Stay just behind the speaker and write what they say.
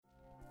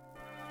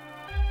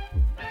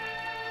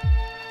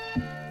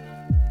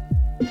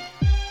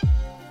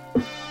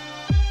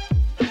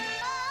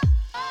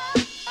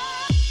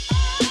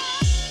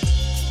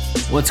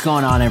What's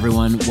going on,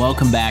 everyone?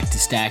 Welcome back to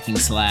Stacking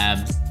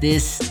Slab.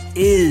 This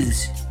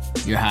is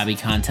your hobby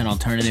content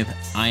alternative.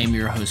 I am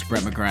your host,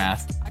 Brett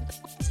McGrath.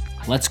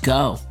 Let's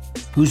go.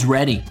 Who's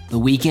ready? The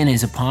weekend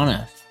is upon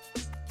us.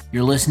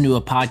 You're listening to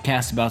a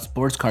podcast about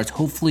sports cards.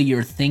 Hopefully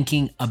you're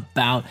thinking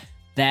about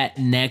that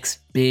next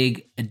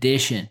big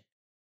addition.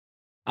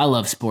 I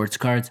love sports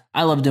cards.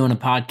 I love doing a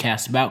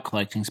podcast about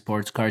collecting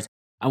sports cards.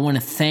 I want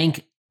to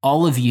thank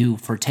all of you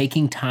for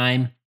taking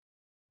time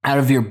out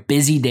of your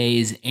busy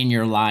days in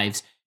your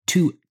lives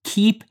to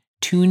keep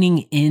tuning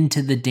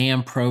into the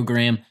damn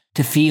program,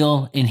 to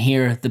feel and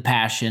hear the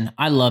passion.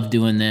 I love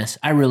doing this.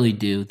 I really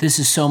do. This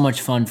is so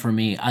much fun for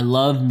me. I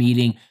love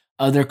meeting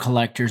other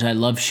collectors. I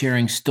love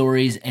sharing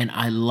stories, and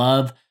I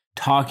love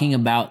talking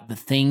about the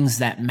things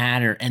that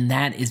matter, and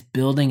that is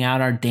building out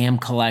our damn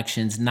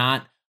collections,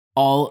 not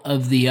all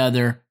of the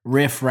other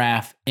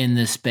riffraff in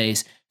this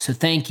space. So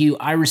thank you.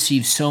 I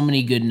receive so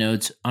many good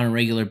notes on a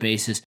regular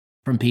basis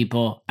from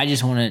people. I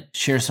just want to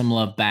share some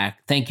love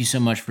back. Thank you so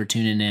much for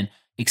tuning in.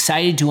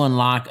 Excited to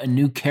unlock a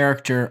new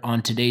character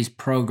on today's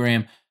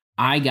program.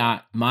 I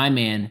got my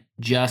man,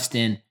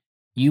 Justin.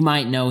 You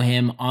might know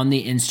him on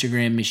the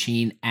Instagram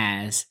machine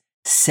as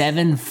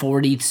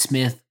 740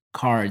 Smith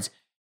Cards.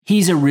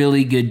 He's a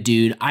really good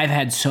dude. I've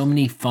had so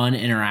many fun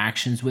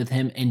interactions with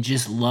him and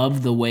just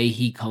love the way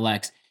he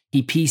collects.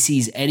 He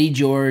PCs Eddie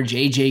George,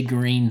 AJ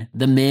Green,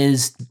 The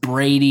Miz,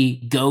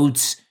 Brady,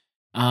 GOATs.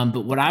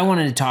 But what I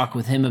wanted to talk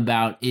with him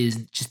about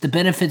is just the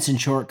benefits and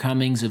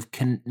shortcomings of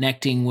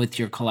connecting with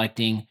your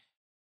collecting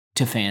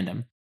to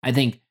fandom. I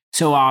think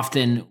so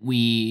often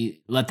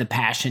we let the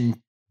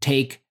passion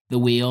take the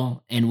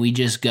wheel and we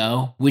just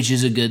go, which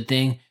is a good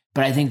thing.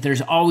 But I think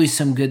there's always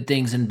some good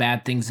things and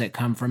bad things that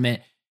come from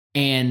it.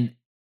 And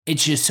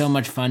it's just so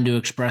much fun to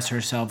express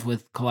ourselves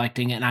with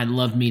collecting. And I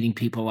love meeting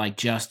people like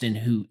Justin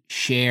who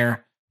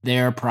share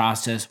their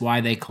process,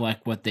 why they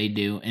collect what they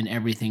do, and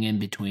everything in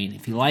between.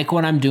 If you like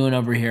what I'm doing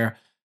over here,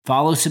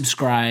 follow,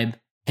 subscribe,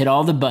 hit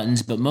all the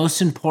buttons, but most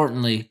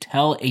importantly,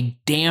 tell a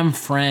damn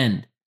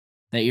friend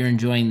that you're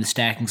enjoying the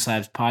Stacking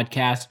Slabs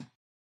podcast.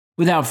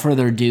 Without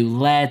further ado,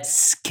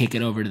 let's kick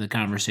it over to the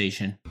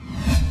conversation.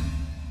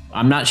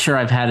 I'm not sure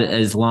I've had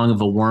as long of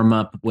a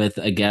warm-up with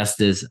a guest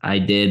as I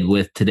did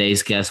with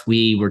today's guest.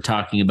 We were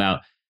talking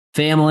about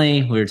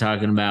family, we were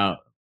talking about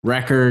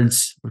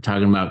records, we're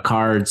talking about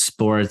cards,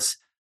 sports,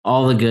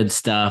 all the good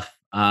stuff.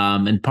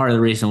 And part of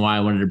the reason why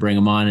I wanted to bring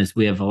him on is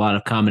we have a lot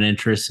of common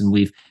interests, and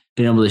we've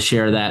been able to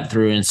share that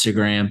through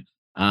Instagram.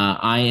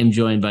 I am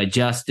joined by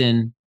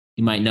Justin.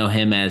 You might know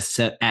him as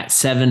at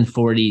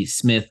 740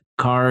 Smith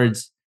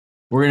Cards.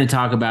 We're going to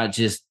talk about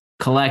just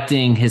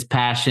collecting, his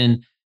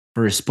passion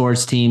for his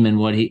sports team, and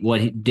what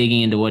he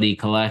digging into what he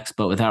collects.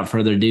 But without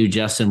further ado,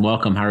 Justin,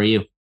 welcome. How are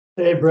you?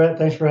 Hey, Brett.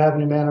 Thanks for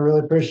having me, man. I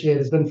really appreciate it.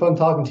 It's been fun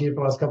talking to you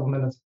for the last couple of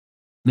minutes.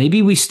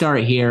 Maybe we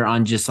start here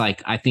on just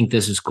like, I think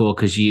this is cool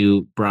because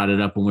you brought it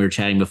up when we were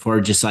chatting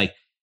before, just like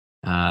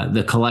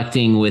the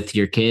collecting with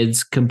your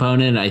kids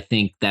component. I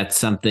think that's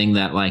something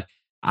that, like,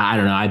 I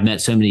don't know, I've met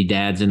so many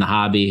dads in the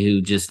hobby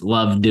who just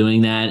love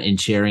doing that and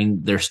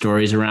sharing their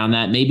stories around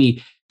that.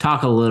 Maybe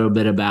talk a little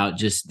bit about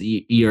just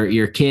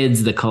your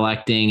kids, the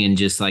collecting, and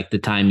just like the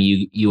time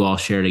you all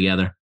share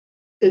together.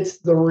 It's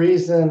the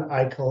reason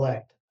I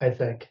collect, I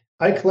think.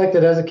 I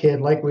collected as a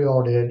kid, like we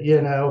all did,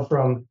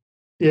 from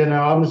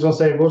I'm just going to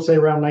say, we'll say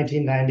around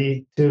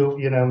 1990 to,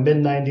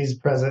 mid-90s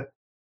present.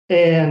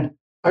 And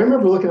I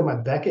remember looking at my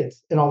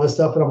Beckett's and all this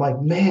stuff, and I'm like,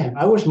 man,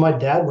 I wish my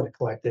dad would have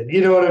collected. You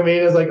know what I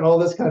mean? It's like all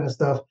this kind of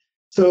stuff.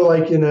 So,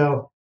 like,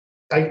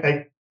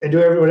 I do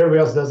what everybody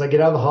else does. I get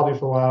out of the hobby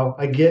for a while.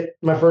 I get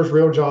my first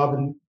real job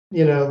in,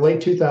 late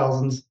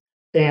 2000s,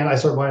 and I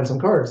start buying some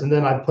cards. And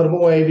then I put them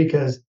away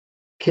because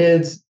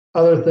kids,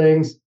 other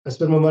things, I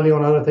spend my money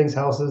on other things,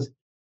 houses.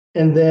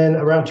 And then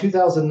around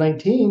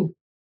 2019,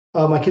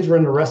 my kids were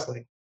into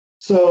wrestling.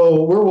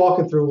 So we're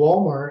walking through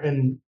Walmart,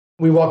 and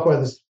we walk by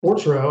the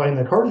sports row and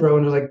the cards row,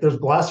 and there's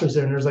blasters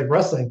there, and there's like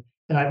wrestling.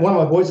 And one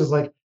of my boys is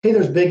like, hey,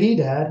 there's Big E,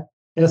 Dad.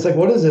 And it's like,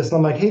 what is this? And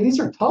I'm like, hey, these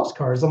are Topps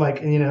cards. I'm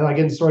like, and, I get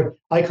into the story.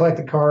 I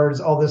collected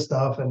cards, all this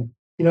stuff. And,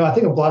 I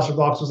think a blaster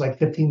box was like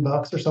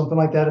 $15 or something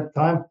like that at the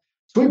time.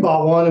 So we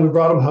bought one and we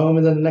brought them home.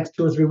 And then the next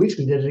 2 or 3 weeks,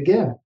 we did it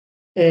again.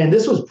 And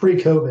this was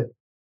pre-COVID.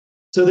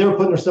 So they were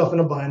putting their stuff in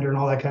a binder and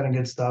all that kind of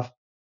good stuff.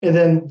 And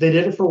then they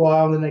did it for a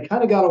while, and then they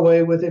kind of got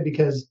away with it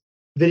because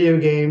video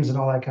games and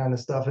all that kind of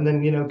stuff. And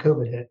then,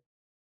 COVID hit.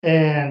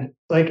 And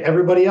like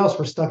everybody else,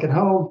 we're stuck at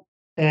home,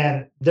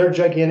 and they're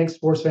gigantic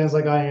sports fans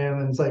like I am.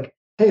 And it's like,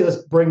 hey,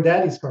 let's bring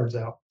daddy's cards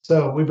out.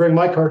 So we bring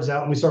my cards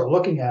out and we start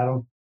looking at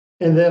them.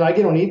 And then I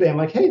get on eBay. I'm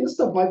like, hey, this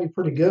stuff might be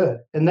pretty good.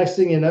 And next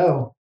thing you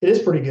know, it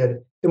is pretty good.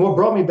 And what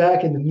brought me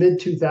back in the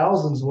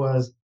mid-2000s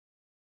was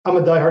I'm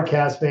a diehard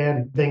Cavs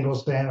fan,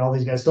 Bengals fan, all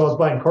these guys. So I was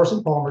buying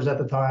Carson Palmer's at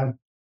the time.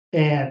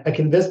 And I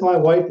convinced my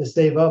wife to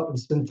save up and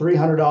spend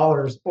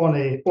 $300 on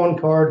a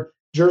on-card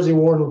jersey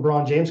worn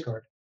LeBron James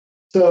card.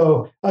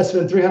 So I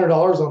spent $300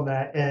 on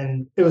that,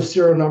 and it was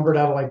serial numbered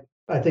out of, like,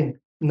 I think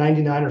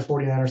 99 or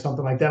 49 or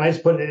something like that. And I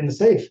just put it in the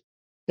safe.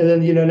 And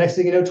then, next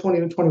thing you know,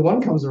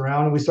 2021 comes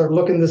around and we start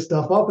looking this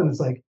stuff up and it's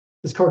like,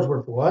 this card's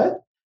worth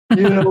what?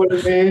 You know what I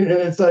mean? And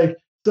it's like,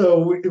 so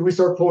we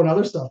start pulling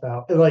other stuff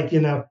out. And like,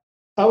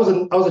 I was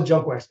a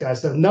junk wax guy,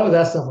 so none of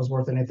that stuff was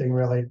worth anything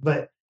really.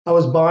 But I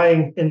was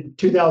buying in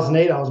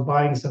 2008, I was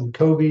buying some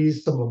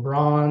Kobe's, some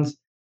LeBrons,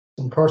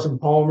 some Carson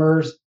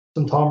Palmers,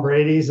 some Tom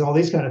Brady's, and all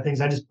these kind of things.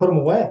 I just put them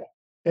away.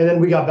 And then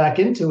we got back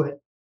into it.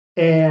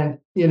 And,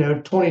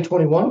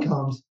 2021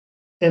 comes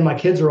and my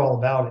kids are all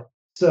about it.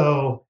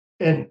 So,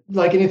 and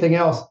like anything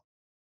else,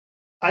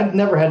 I've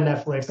never had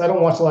Netflix. I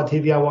don't watch a lot of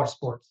TV. I watch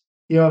sports.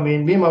 You know what I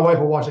mean? Me and my wife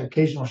will watch an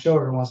occasional show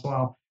every once in a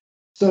while.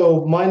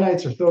 So my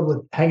nights are filled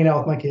with hanging out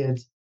with my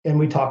kids and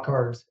we talk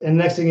cards. And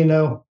next thing you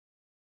know,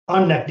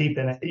 I'm neck deep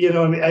in it. You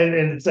know what I mean?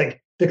 And it's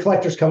like the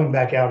collector's coming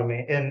back out of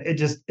me. And it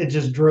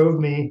just drove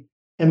me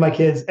and my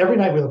kids. Every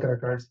night we look at our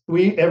cards.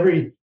 We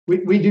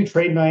do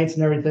trade nights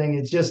and everything.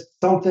 It's just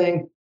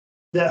something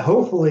that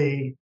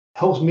hopefully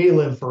helps me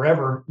live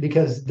forever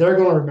because they're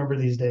going to remember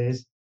these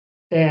days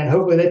and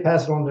hopefully they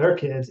pass it on to their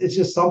kids. It's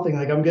just something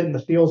like I'm getting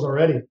the feels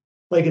already.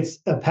 Like it's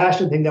a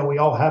passion thing that we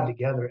all have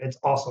together. It's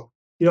awesome.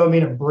 You know what I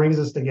mean? It brings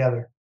us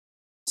together.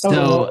 That was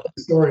a long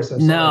So story. So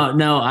no, sorry.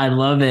 no, I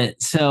love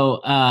it. So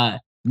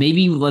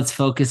maybe let's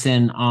focus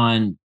in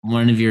on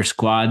one of your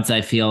squads.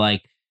 I feel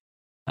like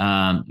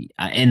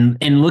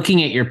and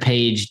looking at your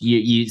page,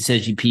 you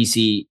says you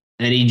PC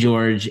Eddie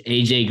George,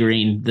 AJ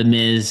Green, The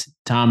Miz,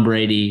 Tom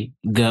Brady,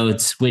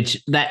 Goats,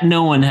 which that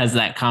no one has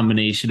that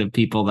combination of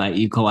people that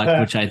you collect,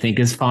 which I think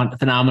is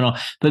phenomenal.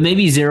 But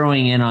maybe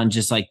zeroing in on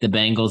just like the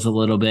Bengals a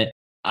little bit.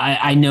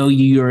 I know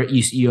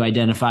you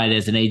identified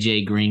as an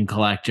AJ Green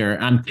collector.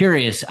 I'm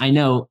curious. I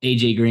know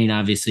AJ Green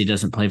obviously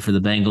doesn't play for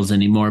the Bengals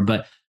anymore,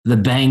 but the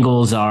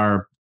Bengals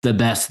are the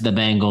best the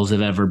Bengals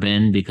have ever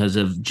been because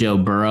of Joe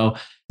Burrow.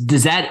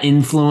 Does that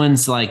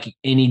influence like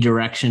any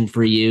direction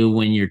for you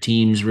when your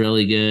team's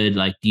really good?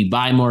 Like, do you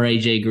buy more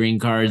AJ Green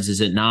cards?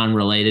 Is it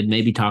non-related?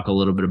 Maybe talk a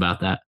little bit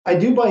about that. I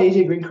do buy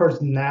AJ Green cards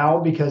now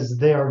because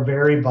they are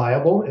very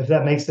viable. If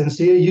that makes sense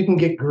to you, you can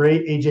get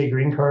great AJ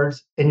Green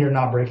cards and you're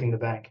not breaking the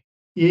bank.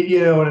 You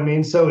know what I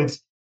mean? So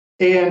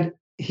and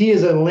he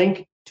is a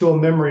link to a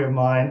memory of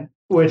mine,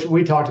 which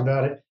we talked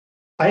about it.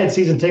 I had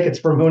season tickets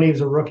from when he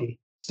was a rookie.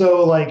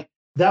 So like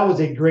that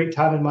was a great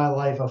time in my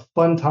life, a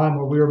fun time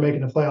where we were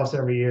making the playoffs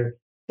every year.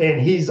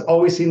 And he's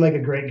always seemed like a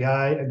great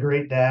guy, a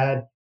great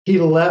dad. He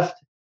left,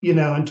 in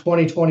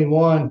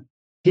 2021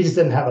 he just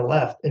didn't have it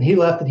left. And he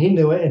left and he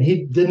knew it and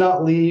he did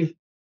not leave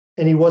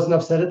and he wasn't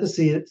upset at the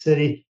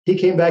city. He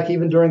came back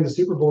even during the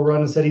Super Bowl run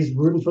and said he's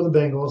rooting for the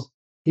Bengals.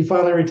 He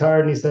finally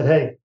retired and he said,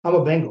 hey, I'm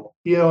a Bengal.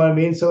 You know what I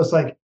mean? So it's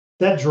like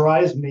that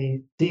drives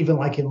me to even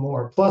like him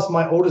more. Plus,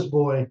 my oldest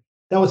boy,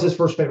 that was his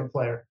first favorite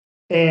player.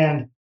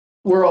 And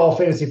we're all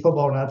fantasy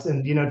football nuts.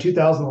 And,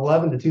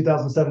 2011 to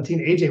 2017,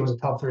 AJ was a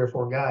top 3 or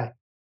 4 guy.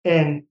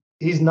 And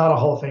he's not a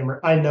Hall of Famer.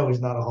 I know he's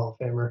not a Hall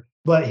of Famer,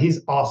 but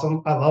he's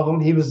awesome. I love him.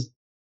 He was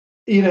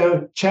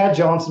Chad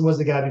Johnson was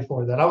the guy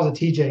before that. I was a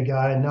TJ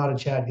guy and not a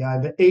Chad guy,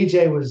 but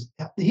AJ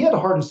he had a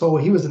heart and soul.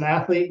 He was an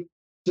athlete,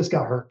 just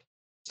got hurt.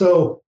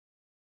 So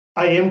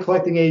I am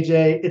collecting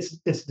AJ.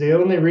 It's the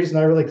only reason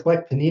I really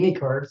collect Panini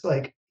cards.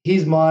 Like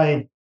he's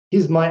my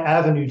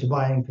avenue to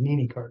buying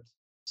Panini cards.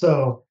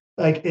 So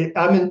like it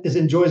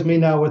enjoys me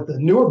now with the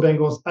newer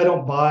Bengals. I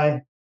don't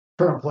buy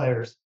current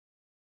players.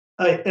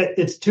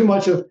 It's too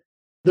much of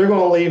they're going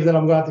to leave, then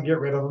I'm going to have to get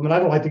rid of them, and I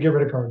don't like to get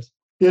rid of cards.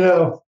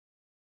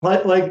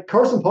 Like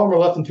Carson Palmer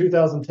left in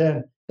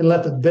 2010 and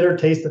left a bitter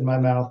taste in my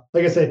mouth.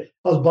 Like I say,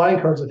 I was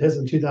buying cards with his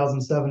in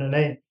 2007 and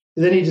 8. And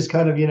then he just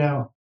kind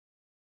of,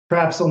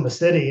 craps on the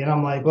city. And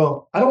I'm like,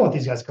 well, I don't want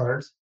these guys'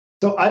 cards.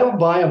 So I don't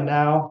buy them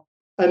now.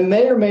 I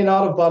may or may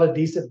not have bought a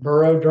decent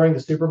Burrow during the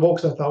Super Bowl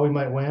because I thought we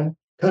might win,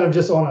 kind of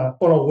just on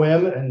a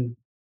whim and,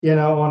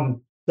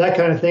 on that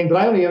kind of thing. But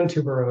I only own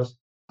 2 Burrows.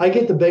 I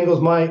get the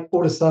Bengals. My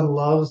oldest son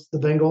loves the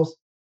Bengals.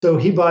 So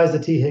he buys the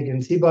T.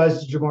 Higgins. He buys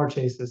the Jamar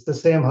Chases, the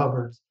Sam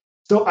Hubbards.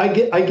 So I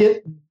get,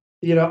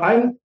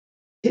 I'm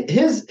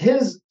his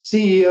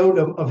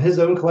CEO of his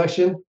own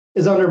collection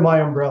is under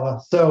my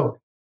umbrella. So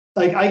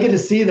like I get to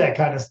see that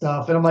kind of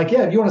stuff. And I'm like,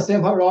 yeah, if you want a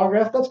Sam Hubbard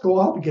autograph, that's cool.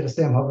 I'll help you get a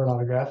Sam Hubbard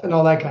autograph and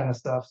all that kind of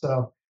stuff.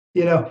 So,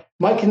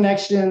 my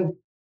connection,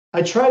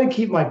 I try to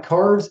keep my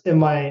cards and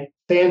my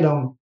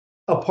fandom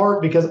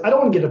apart because I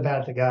don't want to get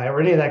bad at the guy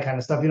or any of that kind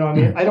of stuff. You know what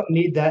I mean? I don't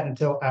need that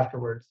until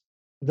afterwards.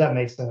 If that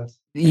makes sense.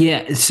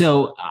 Yeah.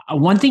 So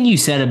one thing you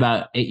said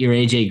about your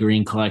AJ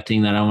Green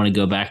collecting that I want to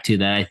go back to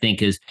that I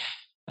think is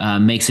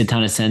makes a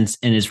ton of sense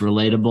and is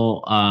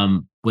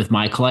relatable with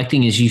my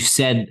collecting is you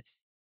said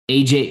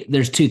AJ.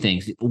 There's 2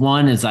 things.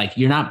 One is like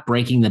you're not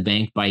breaking the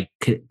bank by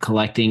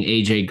collecting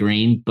AJ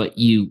Green, but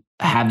you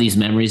have these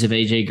memories of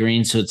AJ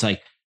Green, so it's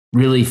like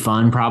really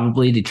fun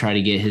probably to try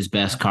to get his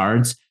best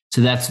cards.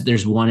 So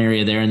there's one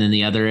area there, and then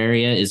the other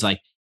area is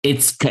like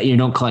you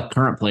don't collect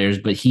current players,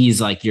 but he's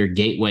like your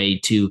gateway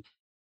to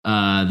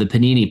the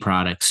Panini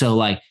product. So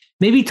like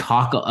maybe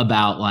talk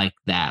about like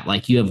that.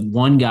 Like you have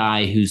one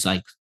guy who's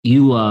like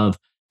you love,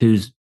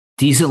 who's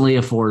decently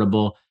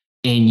affordable,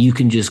 and you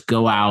can just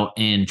go out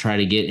and try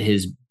to get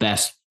his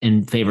best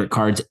and favorite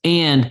cards,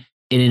 and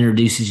it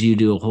introduces you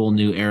to a whole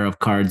new era of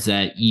cards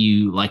that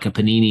you like like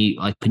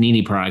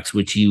Panini products,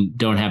 which you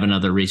don't have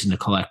another reason to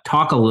collect.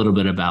 Talk a little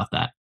bit about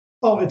that.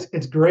 Oh,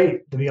 it's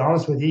great to be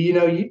honest with you.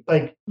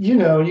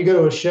 You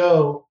go to a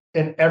show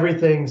and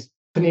everything's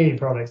Panini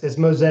products. It's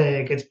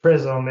Mosaic, it's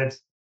Prism,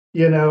 it's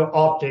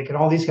Optic, and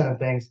all these kind of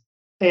things.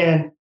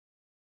 And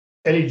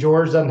Eddie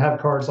George doesn't have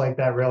cards like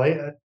that really.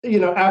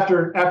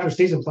 After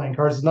season playing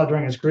cards, it's not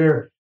during his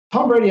career.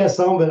 Tom Brady has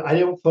some, but I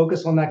don't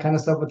focus on that kind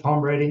of stuff with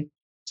Tom Brady.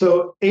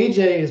 So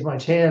AJ is my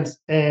chance,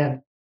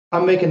 and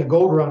I'm making a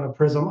gold run of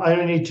Prism. I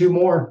only need two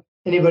more.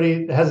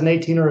 Anybody that has an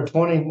 18 or a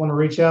 20 want to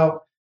reach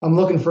out. I'm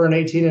looking for an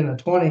 18 and a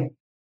 20,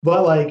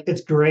 but like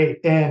it's great.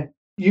 And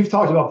you've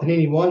talked about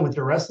Panini One with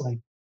your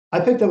wrestling.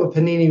 I picked up a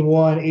Panini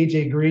One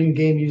AJ Green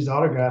game used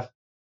autograph.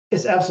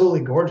 It's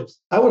absolutely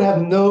gorgeous. I would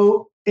have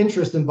no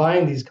interest in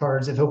buying these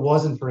cards if it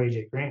wasn't for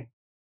AJ Green.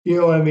 You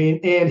know what I mean?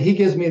 And he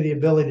gives me the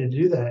ability to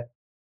do that.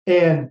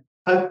 And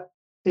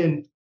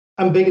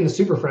I'm big into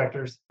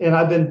superfractors, and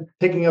I've been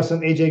picking up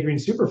some AJ Green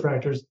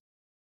superfractors,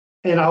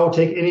 and I will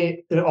take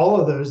any and all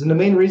of those. And the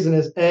main reason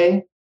is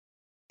A,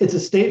 it's a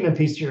statement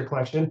piece to your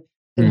collection,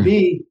 and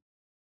B,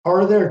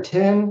 are there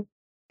 10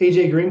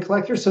 AJ Green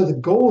collectors? So the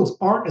golds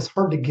aren't as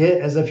hard to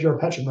get as if you're a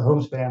Patrick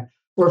Mahomes fan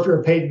or if you're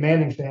a Peyton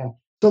Manning fan.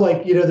 So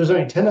there's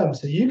only 10 of them.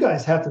 So you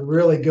guys have to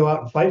really go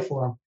out and fight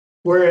for them.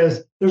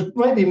 Whereas there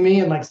might be me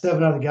and like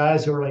 7 other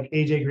guys who are like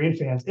AJ Green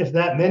fans, if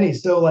that many.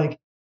 So like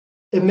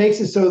it makes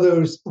it so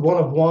those one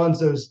of ones,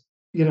 those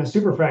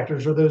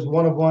superfractors or those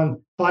one of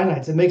one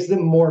finites, it makes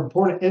them more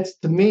important.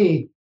 To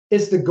me,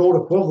 it's the gold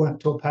equivalent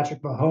to a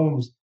Patrick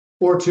Mahomes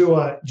or to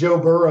a Joe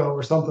Burrow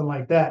or something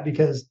like that.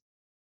 Because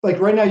like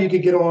right now you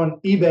could get on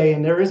eBay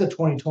and there is a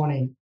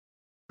 2020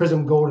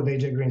 Prism Gold of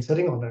AJ Green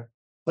sitting on there.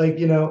 Like,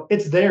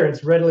 it's there,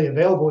 it's readily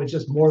available. It's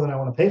just more than I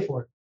want to pay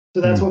for it.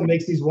 So that's what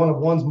makes these one of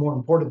ones more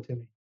important to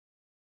me.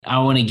 I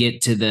want to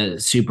get to the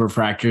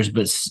superfractors,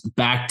 but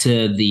back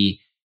to the,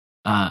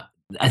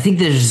 I think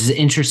there's an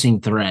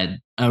interesting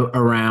thread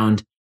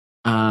around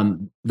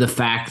the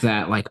fact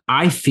that like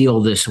I feel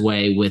this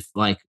way with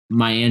like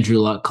my Andrew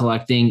Luck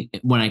collecting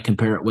when I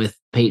compare it with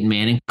Peyton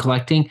Manning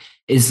collecting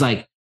is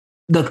like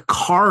the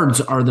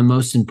cards are the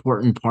most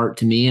important part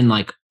to me. And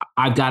like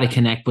I've got to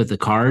connect with the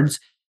cards.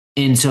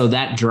 And so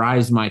that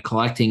drives my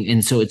collecting.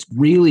 And so it's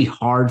really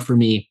hard for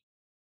me.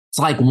 It's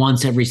like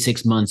once every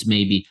 6 months,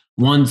 maybe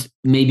once,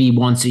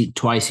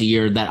 twice a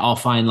year that I'll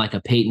find like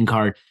a Peyton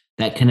card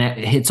that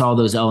hits all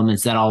those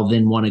elements that I'll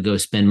then want to go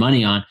spend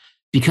money on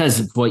because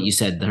of what you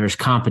said. There's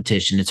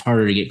competition. It's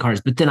harder to get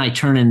cards. But then I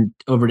turn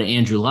over to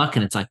Andrew Luck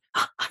and it's like,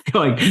 I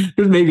feel like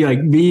there's maybe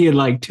like me and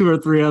like 2 or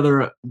 3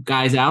 other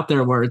guys out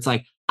there where it's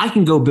like, I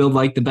can go build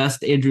like the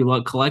best Andrew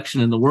Luck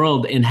collection in the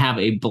world and have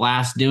a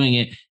blast doing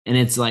it. And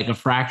it's like a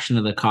fraction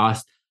of the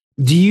cost.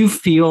 Do you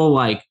feel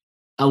like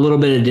a little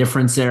bit of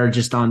difference there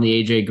just on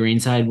the AJ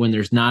Green side when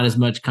there's not as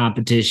much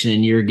competition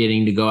and you're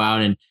getting to go out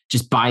and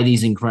just buy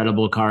these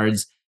incredible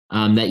cards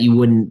that you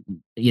wouldn't,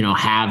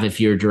 have if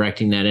you're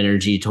directing that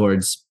energy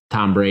towards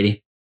Tom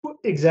Brady?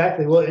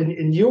 Exactly. Well,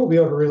 and you'll be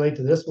able to relate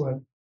to this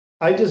one.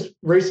 I just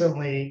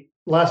recently,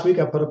 last week,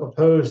 I put up a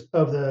post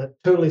of the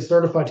Totally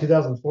Certified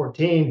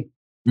 2014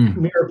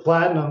 Mirror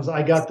Platinums.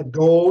 I got the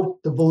gold,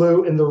 the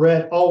blue, and the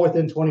red all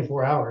within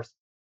 24 hours.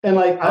 And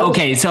like,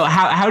 so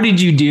how did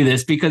you do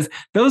this? Because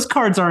those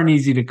cards aren't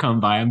easy to come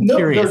by. I'm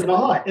curious. They're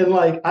not. And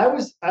like, I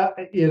was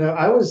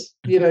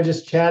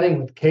just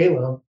chatting with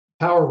Caleb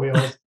Power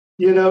Wheels,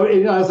 and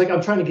I was like,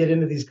 I'm trying to get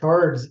into these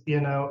cards,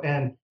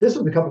 and this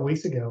was a couple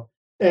weeks ago.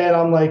 And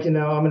I'm like, I'm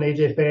an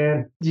AJ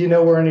fan. Do you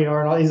know where any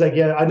are? And he's like,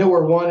 yeah, I know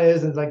where one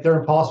is. And it's like, they're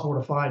impossible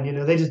to find.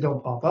 They just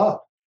don't pop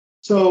up.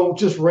 So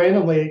just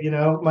randomly,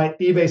 my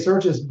eBay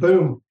searches,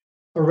 boom,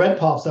 a red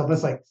pops up. And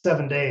it's like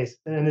 7 days,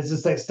 and it's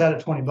just like set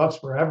at $20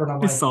 forever. And I'm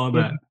like, I saw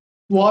that.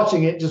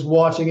 Watching it,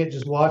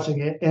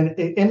 and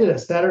it ended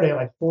at Saturday at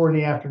like 4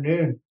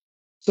 p.m.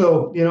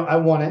 So I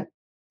won it,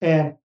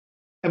 and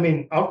I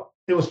mean,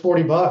 it was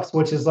 $40,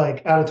 which is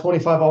like out of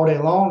 25 all day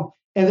long.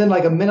 And then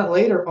like a minute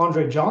later,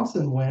 Andre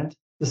Johnson went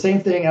the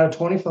same thing out of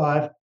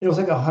 25. It was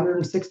like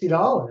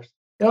 $160.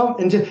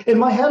 And just, in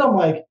my head, I'm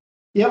like,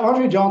 yeah,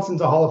 Andre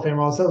Johnson's a Hall of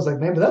Famer. So I was like,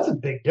 man, but that's a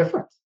big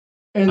difference.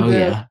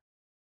 And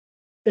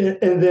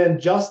then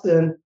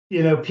Justin,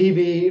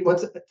 PB,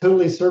 what's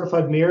Totally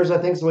Certified Mirrors, I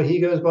think is what he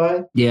goes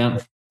by. Yeah.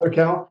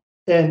 Account.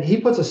 And he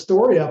puts a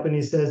story up and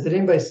he says, did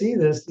anybody see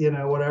this?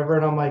 Whatever.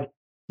 And I'm like,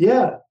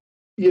 yeah,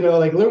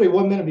 like literally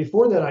 1 minute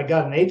before that, I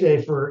got an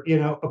AJ for,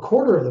 a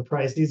quarter of the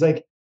price. He's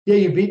like, yeah,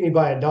 you beat me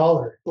by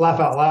 $1. Laugh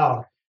out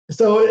loud.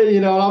 So,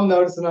 I'm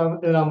noticing,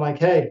 and I'm like,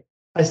 hey,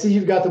 I see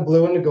you've got the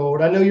blue and the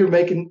gold. I know you're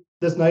making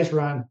this nice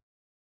run.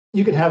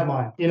 You can have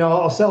mine.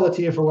 I'll sell it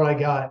to you for what I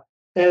got.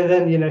 And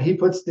then, he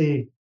puts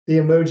the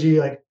emoji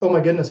like, oh my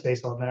goodness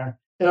face on there.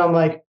 And I'm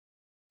like,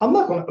 I'm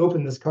not going to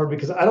open this card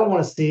because I don't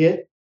want to see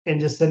it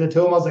and just send it to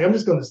him. I was like, I'm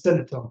just going to send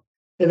it to him.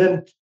 And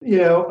then,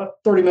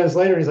 30 minutes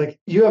later, he's like,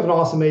 you have an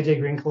awesome AJ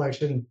Green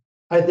collection.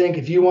 I think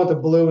if you want the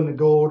blue and the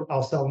gold,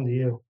 I'll sell them to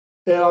you.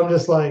 And I'm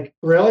just like,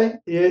 really?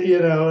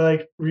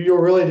 Like you'll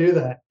really do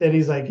that? And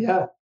he's like,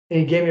 yeah. And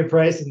he gave me a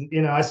price,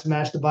 and I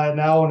smashed to buy it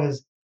now on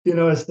his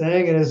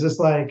thing, and it's just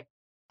like,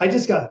 I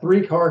just got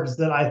three cards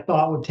that I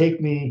thought would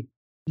take me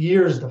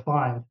years to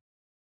find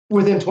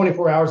within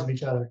 24 hours of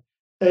each other.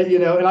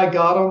 And I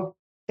got them,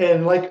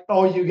 and like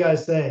all you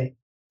guys say,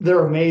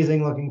 they're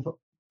amazing looking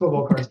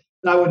football cards.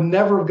 And I would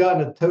never have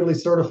gotten a totally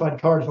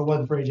certified card if it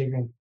wasn't for AJ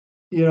Green.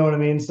 You know what I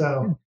mean?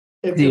 So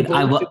Dude,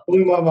 it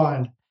blew my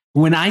mind.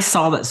 When I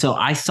saw that, so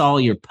I saw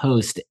your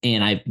post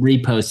and I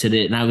reposted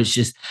it, and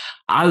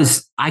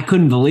I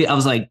couldn't believe. I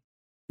was like,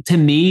 to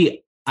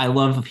me, I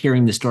love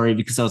hearing the story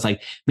because I was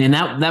like, man,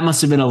 that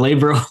must have been a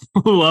labor of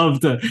love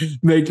to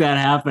make that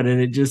happen,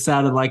 and it just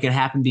sounded like it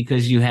happened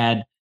because you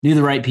knew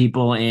the right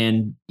people,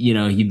 and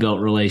you built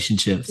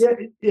relationships.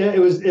 Yeah, it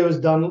was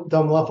dumb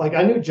luck. Like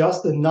I knew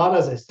Justin not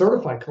as a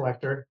certified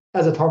collector,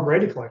 as a Tom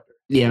Brady collector.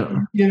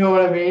 Yeah, you know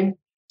what I mean.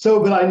 So,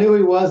 but I knew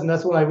he was, and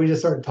that's when we just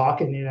started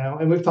talking.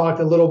 And we've talked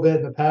a little bit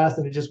in the past,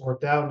 and it just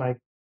worked out. And like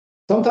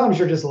sometimes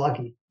you're just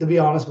lucky, to be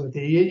honest with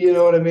you. You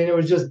know what I mean? It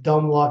was just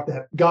dumb luck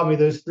that got me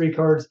those three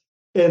cards,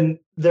 and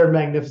they're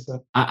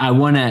magnificent. I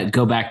want to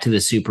go back to the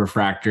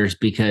superfractors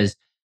because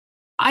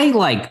I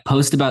like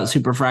post about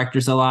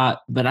superfractors a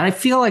lot, but I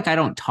feel like I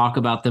don't talk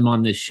about them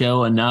on this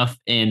show enough.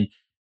 And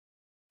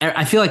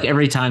I feel like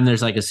every time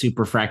there's like a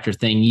superfractor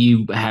thing,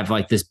 you have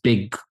like this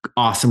big,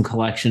 awesome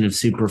collection of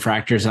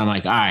superfractors. I'm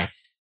like, all right,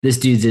 this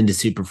dude's into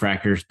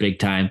superfractors big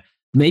time.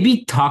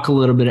 Maybe talk a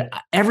little bit.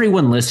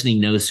 Everyone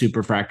listening knows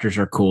superfractors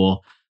are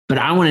cool, but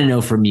I want to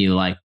know from you,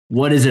 like,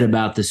 what is it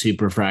about the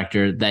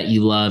superfractor that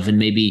you love, and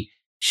maybe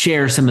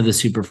share some of the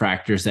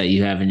superfractors that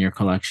you have in your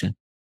collection.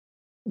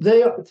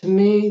 To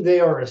me, they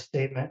are a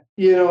statement.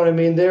 You know what I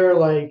mean? They're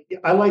like,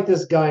 I like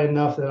this guy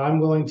enough that I'm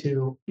willing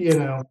to,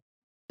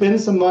 spend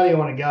some money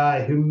on a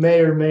guy who may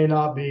or may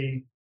not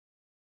be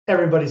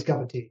everybody's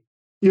cup of tea.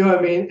 You know what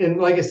I mean? And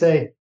like I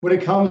say, when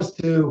it comes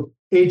to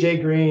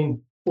AJ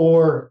Green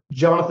or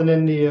Jonathan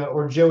India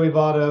or Joey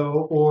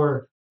Votto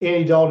or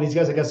Andy Dalton, these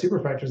guys that got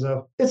superfractors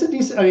though, it's a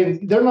decent. I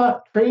mean, they're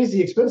not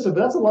crazy expensive,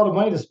 but that's a lot of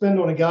money to spend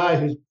on a guy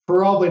who's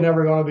probably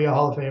never going to be a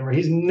Hall of Famer.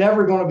 He's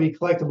never going to be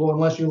collectible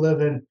unless you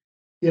live in,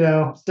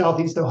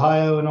 Southeast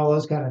Ohio and all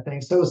those kind of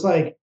things. So it's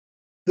like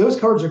those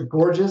cards are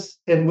gorgeous.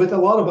 And with a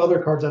lot of other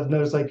cards, I've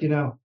noticed, like,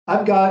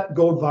 I've got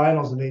gold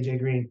vinyls of AJ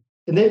Green,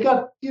 and they've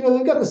got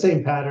the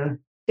same pattern.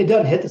 It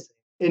doesn't hit the same.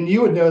 And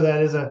you would know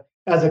that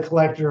as a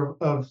collector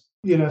of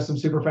some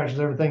superfractors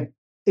and everything.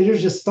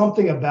 There's just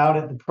something about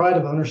it. The pride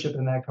of ownership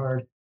in that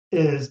card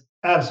is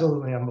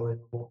absolutely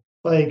unbelievable.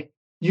 Like,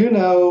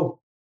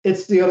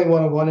 it's the only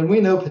one of one. And we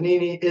know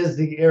Panini is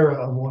the era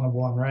of one of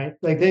one, right?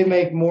 Like they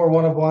make more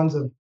one of ones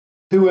of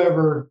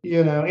whoever,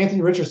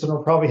 Anthony Richardson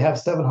will probably have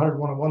 700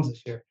 one of ones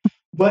this year.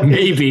 But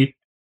maybe.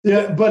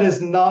 But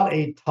it's not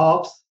a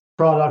tops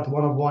product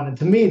one of one. And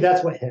to me,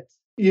 that's what hits.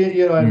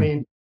 You know what I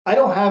mean? I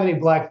don't have any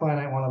black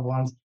finite one of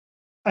ones.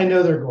 I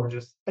know they're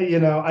gorgeous.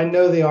 I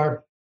know they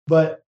are.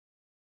 But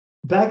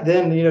back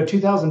then,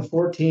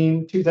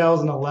 2014,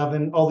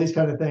 2011, all these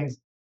kind of things,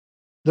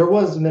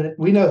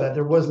 we know that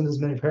there wasn't as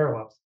many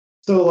parallels.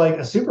 So like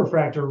a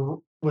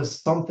superfractor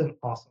was something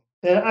awesome.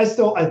 And I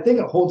think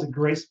it holds a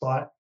great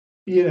spot.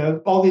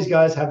 All these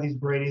guys have these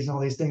Brady's and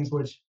all these things,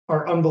 which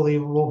are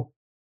unbelievable.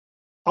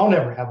 I'll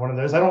never have one of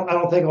those. I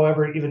don't think I'll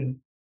ever even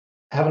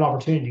have an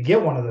opportunity to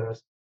get one of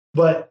those.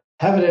 But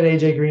having an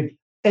AJ Green,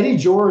 Eddie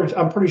George,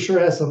 I'm pretty sure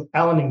has some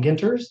Allen and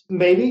Ginters,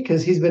 maybe,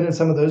 because he's been in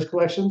some of those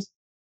collections.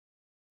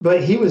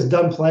 But he was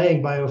done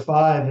playing by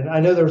 05. And I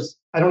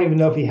don't even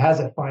know if he has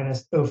a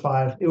finest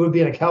 05. It would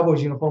be in a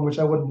Cowboys uniform, which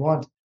I wouldn't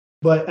want.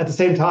 But at the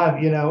same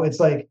time, it's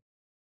like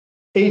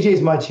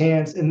AJ's my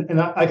chance.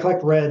 And I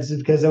collect reds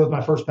because that was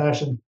my first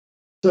passion.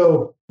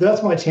 So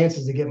that's my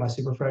chances to get my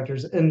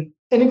superfractors. And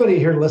anybody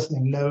here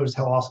listening knows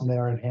how awesome they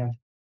are in hand.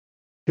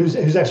 Who's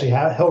actually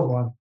held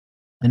one.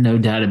 No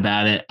doubt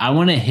about it. I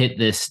want to hit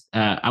this.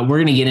 We're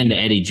going to get into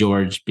Eddie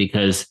George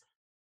because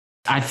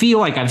I feel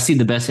like I've seen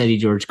the best Eddie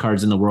George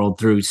cards in the world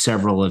through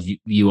several of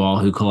you all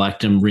who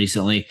collect them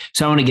recently.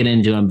 So I want to get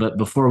into them. But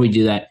before we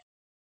do that,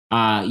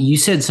 you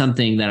said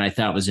something that I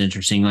thought was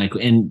interesting, like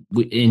in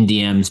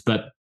DMs,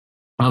 but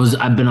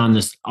I've been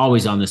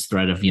always on this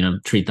thread of,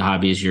 treat the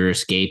hobby as your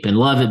escape, and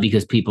love it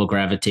because people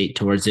gravitate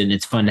towards it and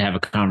it's fun to have a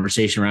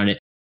conversation around it.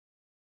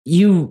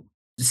 You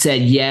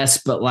said yes,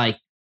 but like,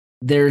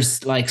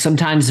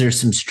 sometimes there's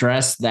some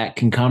stress that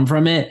can come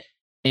from it.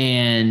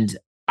 And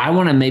I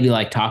want to maybe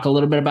like talk a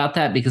little bit about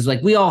that because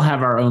like we all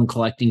have our own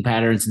collecting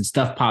patterns and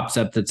stuff pops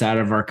up that's out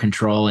of our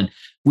control. And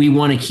we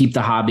want to keep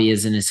the hobby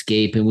as an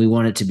escape and we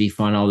want it to be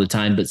fun all the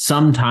time. But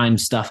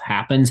sometimes stuff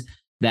happens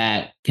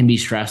that can be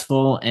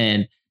stressful.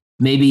 And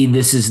maybe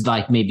this is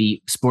like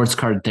maybe sports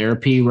card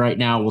therapy right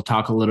now. We'll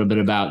talk a little bit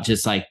about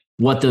just like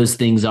what those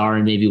things are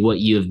and maybe what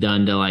you have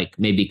done to like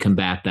maybe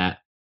combat that.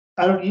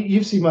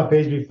 You've seen my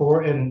page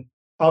before, and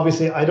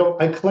obviously I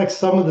collect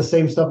some of the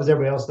same stuff as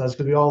everybody else does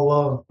because we all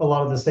love a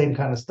lot of the same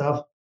kind of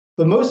stuff.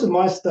 But most of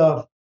my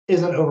stuff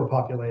isn't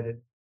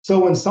overpopulated. So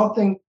when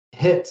something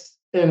hits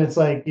and it's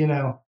like,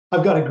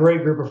 I've got a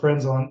great group of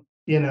friends on,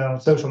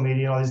 social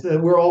media and all these.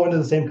 We're all into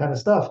the same kind of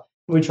stuff.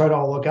 We try to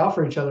all look out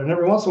for each other. And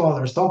every once in a while,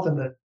 there's something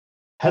that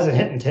hasn't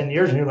hit in 10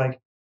 years, and you're like,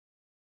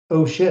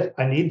 oh shit,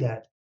 I need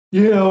that.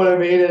 You know what I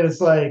mean? And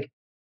it's like,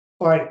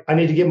 all right, I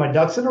need to get my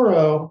ducks in a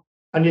row.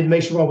 I need to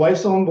make sure my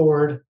wife's on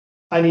board.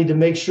 I need to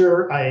make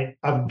sure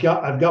I've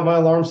got my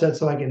alarm set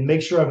so I can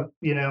make sure I'm,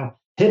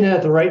 hitting it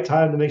at the right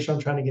time to make sure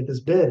I'm trying to get this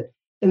bid.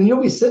 And then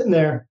you'll be sitting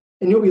there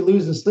and you'll be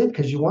losing sleep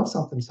because you want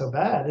something so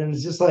bad. And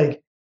it's just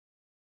like,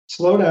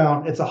 slow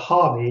down. It's a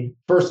hobby,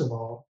 first of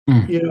all.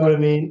 Mm. You know what I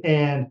mean?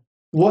 And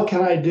what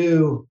can I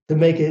do to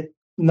make it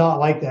not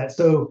like that?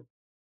 So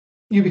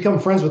you become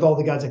friends with all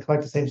the guys that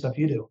collect the same stuff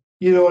you do.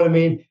 You know what I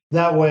mean?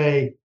 That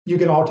way you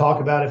can all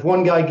talk about it. If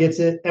one guy gets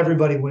it,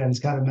 everybody wins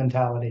kind of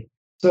mentality.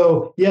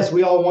 So yes,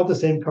 we all want the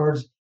same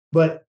cards,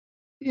 but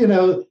you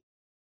know,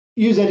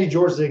 use Eddie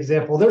George as an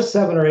example. There's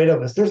 7 or 8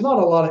 of us. There's not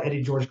a lot of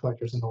Eddie George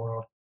collectors in the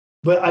world,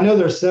 but I know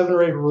there's 7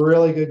 or 8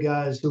 really good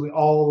guys who we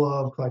all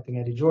love collecting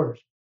Eddie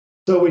George.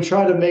 So we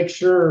try to make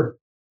sure,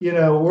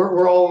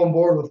 we're all on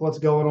board with what's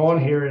going on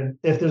here. And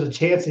if there's a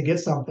chance to get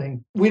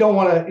something, we don't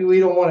want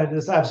to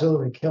just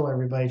absolutely kill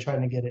everybody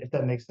trying to get it, if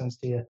that makes sense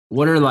to you.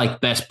 What are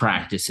like best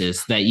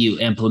practices that you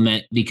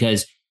implement?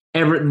 Because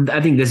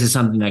I think this is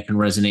something that can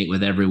resonate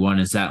with everyone,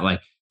 is that like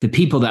the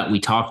people that we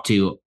talk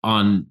to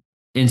on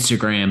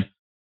Instagram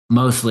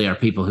mostly are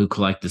people who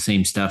collect the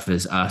same stuff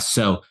as us.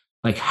 So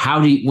like, how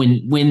do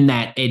you, when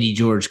that Eddie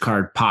George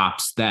card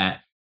pops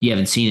that you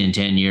haven't seen in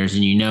 10 years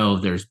and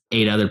there's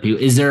 8 other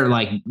people, is there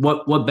like,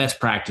 what best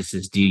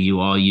practices do you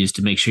all use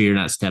to make sure you're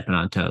not stepping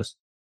on toes?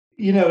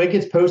 It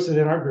gets posted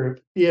in our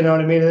group, you know what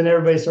I mean? And then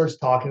everybody starts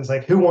talking. It's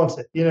like, who wants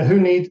it?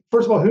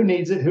 First of all, who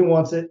needs it? Who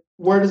wants it?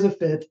 Where does it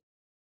fit?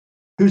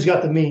 Who's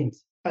got the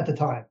means at the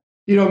time?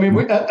 You know what I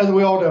mean? As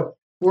we all know,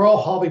 we're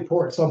all hobby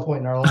poor at some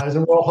point in our lives,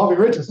 and we're all hobby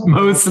rich at some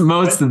point.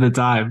 Most of the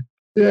time.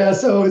 Yeah.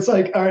 So it's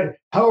like, all right,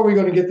 how are we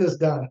going to get this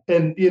done?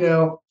 And,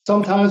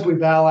 sometimes we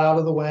bow out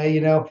of the way,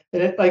 and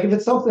like, if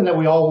it's something that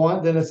we all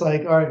want, then it's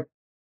like, all right,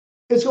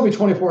 it's going to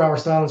be 24-hour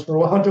silence for a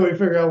while until we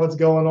figure out what's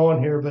going on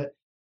here. But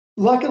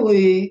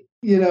luckily,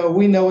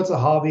 we know it's a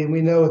hobby and we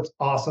know it's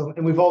awesome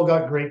and we've all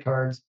got great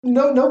cards.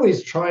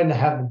 Nobody's trying to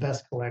have the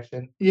best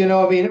collection,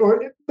 what I mean?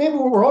 Or maybe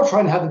we're all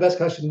trying to have the best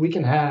collection we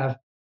can have,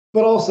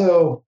 but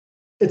also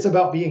it's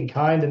about being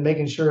kind and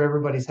making sure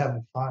everybody's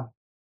having fun.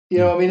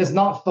 I mean? It's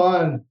not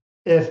fun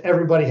if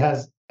everybody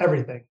has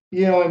everything,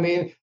 you know what I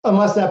mean?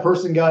 Unless that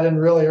person got in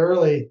really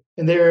early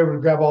and they were able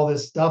to grab all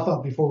this stuff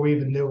up before we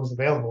even knew it was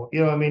available. You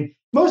know what I mean?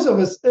 Most of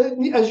us,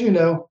 as you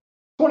know,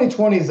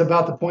 2020 is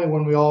about the point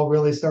when we all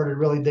really started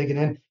really digging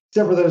in,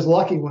 except for those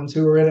lucky ones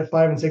who were in it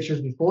 5 and 6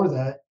 years before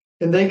that.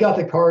 And they got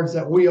the cards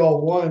that we all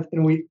want.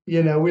 And we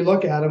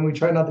look at them, we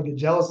try not to get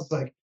jealous. It's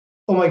like,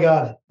 oh my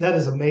God, that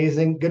is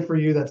amazing. Good for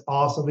you. That's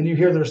awesome. And you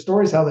hear their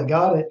stories, how they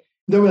got it.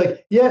 They were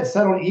like, yeah, it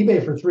sat on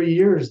eBay for 3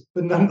 years,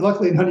 but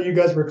luckily none of you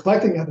guys were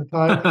collecting at the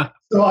time.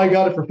 So I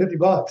got it for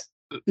 $50,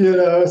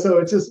 so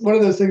it's just one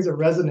of those things that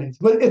resonates,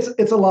 but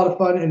it's a lot of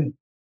fun. And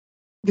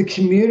the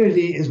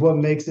community is what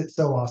makes it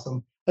so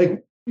awesome.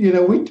 Like,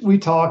 we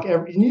talk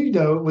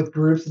with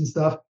groups and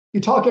stuff,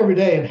 you talk every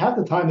day and half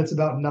the time it's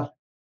about nothing.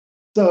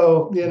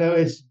 So,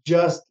 it's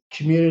just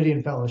community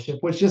and fellowship,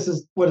 which just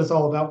is what it's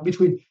all about.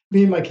 Between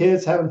me and my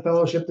kids having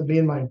fellowship, to me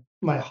and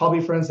my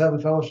hobby friends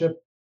having fellowship,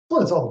 that's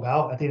what it's all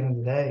about at the end of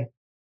the day.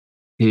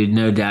 Dude,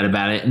 no doubt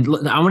about it.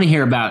 And I want to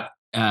hear about,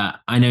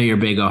 I know you're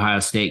a big Ohio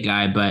State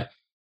guy, but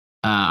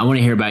I want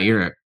to hear about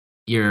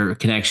your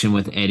connection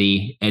with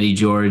Eddie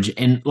George.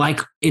 And like,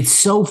 it's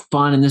so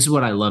fun. And this is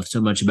what I love so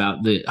much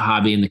about the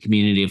hobby and the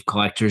community of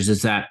collectors,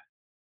 is that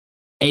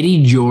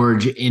Eddie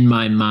George in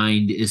my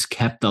mind is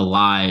kept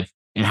alive,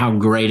 and how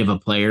great of a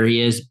player he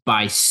is,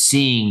 by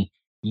seeing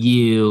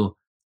you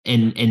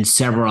and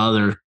several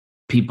other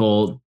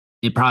people,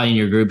 probably in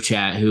your group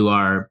chat, who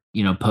are,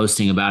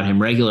 posting about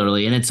him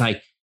regularly. And it's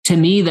like, to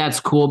me,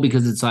 that's cool,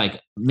 because it's like,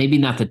 maybe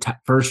not the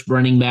first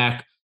running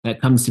back that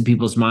comes to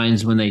people's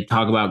minds when they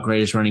talk about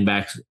greatest running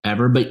backs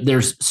ever, but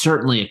there's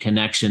certainly a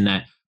connection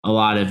that a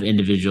lot of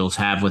individuals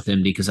have with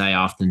him, because I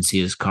often see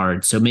his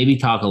cards. So maybe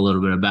talk a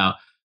little bit about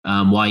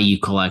why you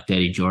collect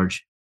Eddie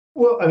George.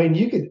 Well, I mean,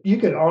 you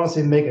could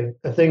honestly make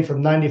a thing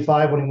from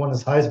 95 when he won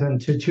his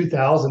Heisman to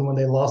 2000 when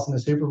they lost in the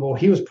Super Bowl.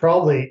 He was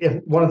probably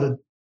one of the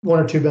 1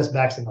 or 2 best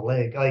backs in the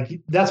league.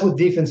 Like, that's what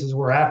defenses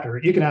were after.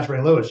 You can ask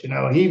Ray Lewis,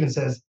 he even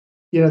says,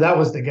 that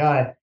was the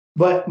guy.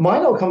 But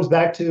mine all comes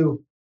back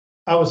to,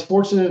 I was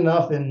fortunate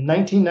enough in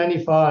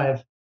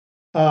 1995.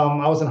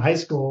 I was in high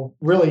school,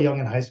 really young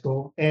in high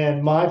school,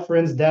 and my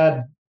friend's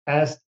dad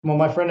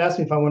my friend asked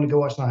me if I wanted to go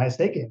watch an Ohio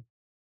State game.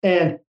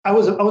 And I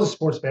was a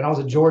sports fan. I was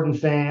a Jordan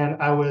fan.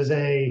 I was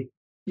a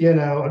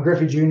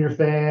Griffey Jr.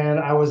 fan.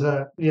 I was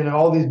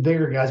all these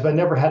bigger guys, but I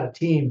never had a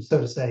team, so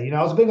to say.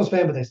 I was a Bengals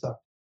fan, but they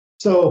sucked.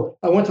 So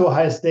I went to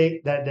Ohio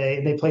State that day,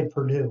 and they played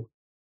Purdue.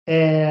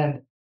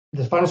 And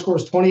the final score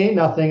was 28-0.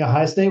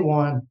 Ohio State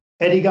won.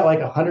 Eddie got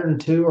like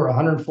 102 or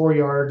 104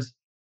 yards.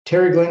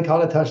 Terry Glenn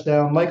caught a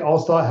touchdown. Mike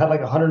Allstott had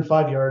like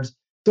 105 yards.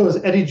 So it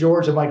was Eddie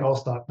George and Mike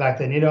Allstott back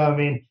then. You know what I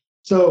mean?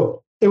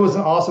 So It was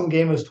an awesome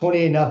game. It was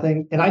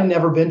 28-0, and I'd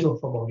never been to a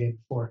football game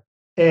before,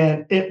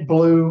 and it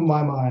blew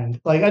my mind.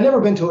 Like I'd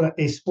never been to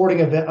a sporting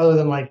event other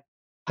than like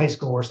high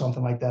school or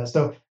something like that.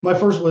 So my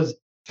first was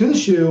to the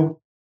shoe,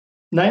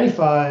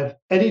 95,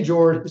 Eddie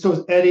George. So it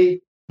was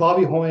Eddie,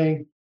 Bobby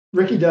Hoying,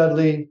 Ricky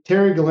Dudley,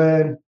 Terry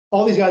Glenn,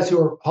 all these guys who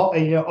were,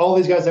 all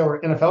these guys that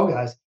were NFL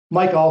guys,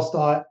 Mike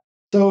Allstott.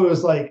 So it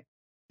was like,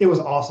 it was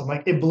awesome.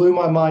 Like it blew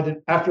my mind.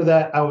 And after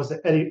that, I was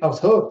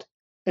hooked.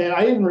 And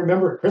I even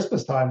remember at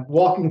Christmas time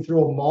walking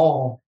through a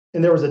mall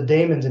and there was a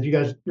Damon's. If you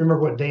guys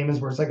remember what Damon's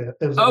were, it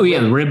was Oh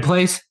yeah, the rib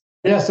place.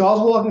 Yeah. So I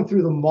was walking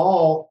through the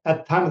mall at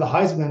the time of the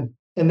Heisman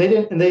and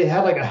they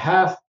had like a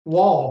half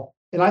wall.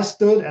 And I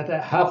stood at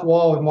that half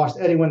wall and watched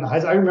Eddie win the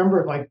Heisman. I remember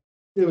it like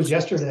it was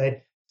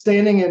yesterday,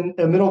 standing in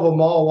the middle of a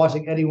mall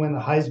watching Eddie win the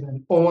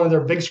Heisman on one of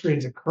their big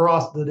screens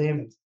across the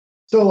Damons.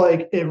 So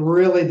like it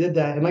really did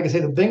that. And like I say,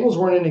 the Bengals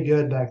weren't any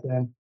good back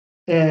then.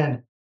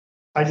 And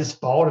I just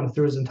followed him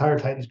through his entire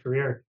Titans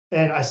career.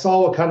 And I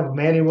saw what kind of a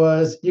man he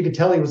was. You could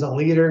tell he was a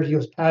leader. He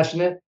was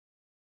passionate.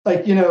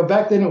 Like,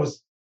 back then it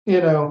was,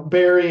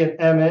 Barry and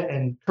Emmett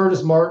and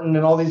Curtis Martin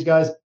and all these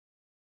guys.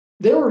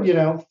 They were,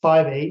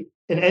 5'8",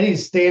 and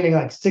Eddie's standing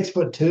like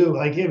 6'2".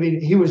 Like, I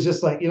mean, he was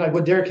just like, like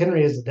what Derrick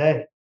Henry is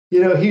today.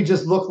 He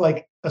just looked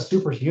like a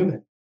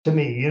superhuman to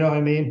me, you know what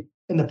I mean?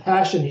 And the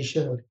passion he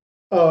showed.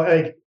 Oh,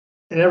 like,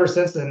 and ever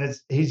since then,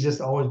 he's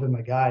just always been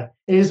my guy.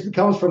 And it just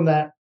comes from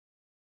that,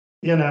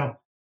 you know,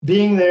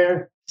 being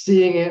there,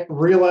 seeing it,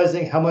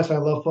 realizing how much I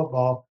love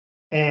football.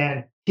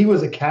 And he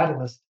was a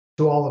catalyst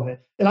to all of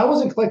it. And I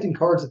wasn't collecting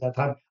cards at that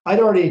time. I'd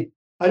already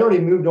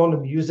moved on to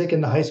music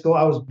in the high school.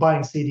 I was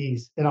buying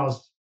CDs and I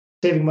was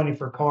saving money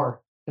for a car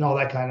and all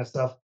that kind of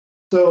stuff.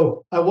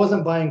 So I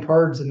wasn't buying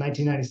cards in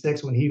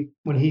 1996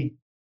 when he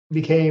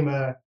became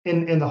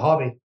in the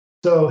hobby.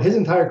 So his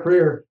entire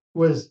career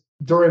was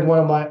during one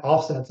of my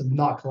offsets of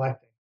not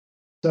collecting.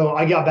 So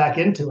I got back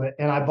into it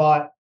and I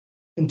bought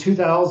in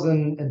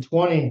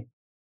 2020.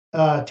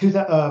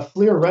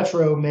 Fleer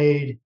Retro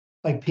made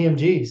like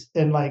PMGs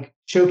and like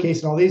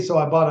showcasing all these. So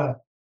I bought a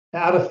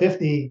out of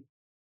 50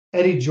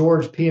 Eddie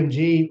George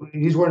PMG.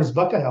 He's wearing his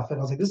Buckeye outfit.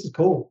 I was like, this is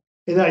cool.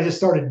 And then I just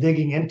started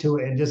digging into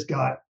it and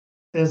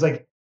it was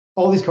like,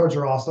 all these cards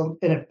are awesome.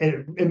 And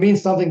it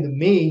means something to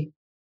me.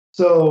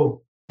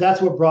 So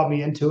that's what brought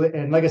me into it.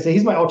 And like I say,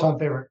 he's my all-time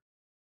favorite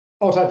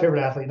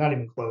athlete, not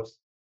even close.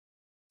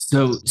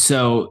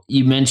 So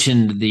you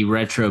mentioned the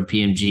retro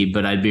PMG,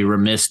 but I'd be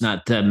remiss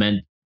not to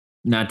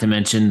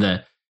mention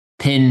the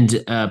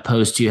pinned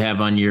post you have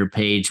on your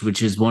page,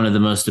 which is one of the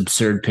most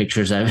absurd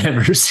pictures I've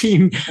ever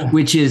seen,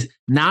 which is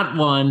not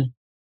one,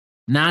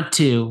 not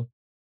two,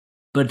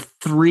 but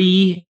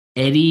 3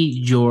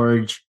 Eddie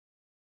George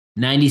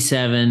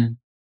 97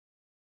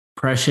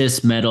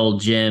 precious metal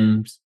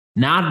gems,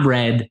 not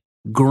red,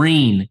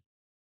 green,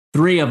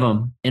 3 of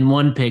them in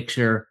one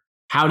picture.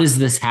 How does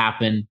this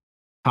happen?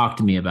 Talk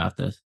to me about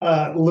this.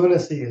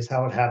 Lunacy is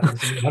how it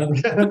happens. To be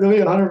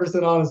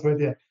 100% honest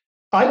with you.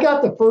 I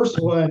got the first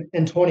one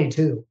in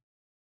 22.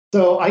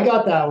 So I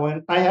got that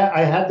one. I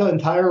had the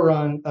entire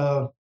run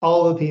of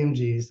all the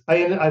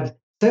PMGs.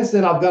 Since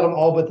then I've got them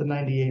all but the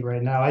 98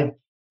 right now.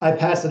 I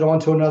passed it on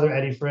to another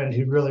Eddie friend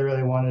who really,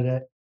 really wanted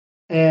it.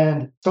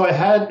 And so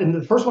and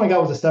the first one I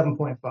got was a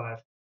 7.5.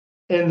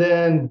 And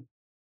then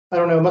I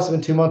don't know, it must have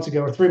been 2 months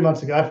ago or 3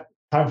 months ago.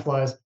 Time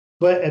flies.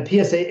 But a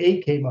PSA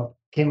 8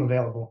 came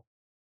available.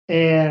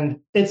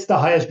 And it's the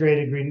highest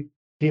graded green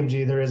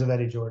PMG there is of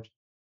Eddie George.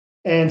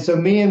 And so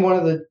me and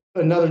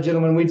another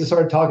gentleman, we just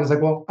started talking. It's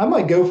like, well, I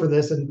might go for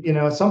this. And,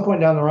 at some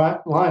point down the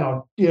line,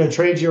 I'll,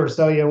 trade you or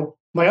sell you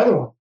my other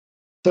one.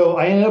 So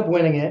I ended up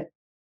winning it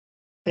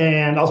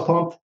and I was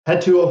pumped,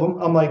 had 2 of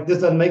them. I'm like,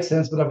 this doesn't make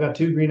sense, but I've got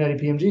 2 green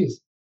Eddie PMGs.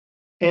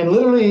 And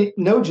literally,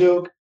 no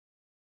joke,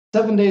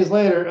 7 days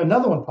later,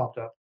 another one popped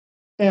up.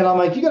 And I'm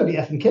like, you got to be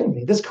effing kidding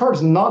me. This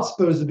card's not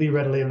supposed to be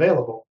readily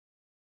available.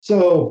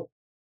 So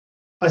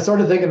I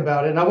started thinking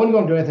about it and I wasn't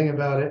going to do anything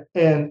about it.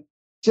 And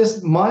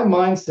just my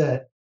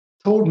mindset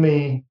told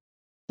me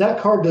that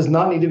card does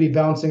not need to be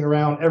bouncing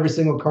around every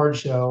single card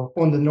show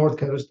on the North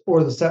Coast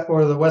or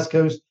the West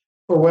Coast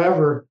or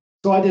wherever.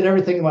 So I did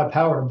everything in my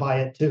power to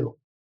buy it too.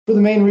 For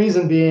the main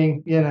reason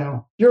being,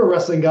 you're a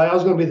wrestling guy. I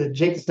was going to be the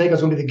Jake the Snake. I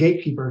was going to be the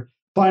gatekeeper.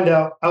 Find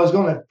out I was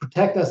going to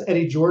protect us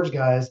Eddie George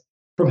guys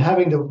from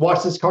having to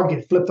watch this card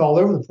get flipped all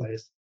over the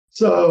place.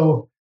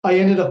 So I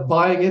ended up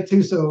buying it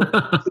too. So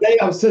today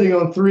I'm sitting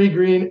on 3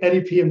 green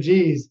Eddie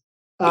PMGs.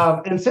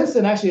 And since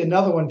then, actually,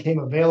 another one came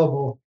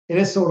available, and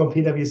it's sold on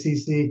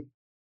PWCC.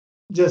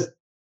 Just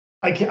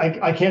I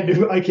can't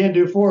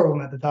do 4 of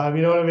them at the time.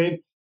 You know what I mean?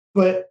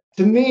 But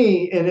to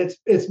me, and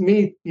it's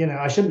me.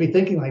 I shouldn't be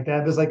thinking like that.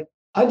 But it's like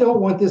I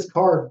don't want this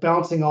card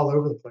bouncing all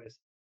over the place.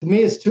 To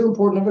me, it's too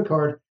important of a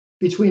card.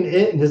 Between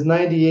it and his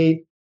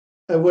 98,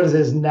 what is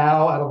his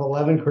now out of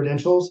 11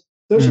 credentials?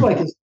 Those are like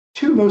his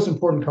 2 most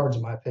important cards,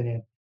 in my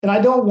opinion. And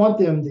I don't want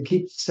them to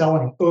keep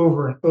selling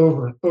over and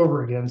over and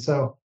over again.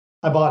 So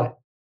I bought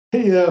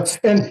it.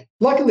 And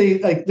luckily,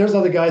 like there's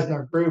other guys in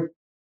our group.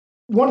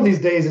 One of these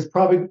days is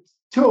probably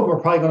 2 of them are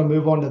probably going to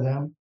move on to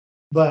them.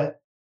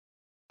 But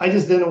I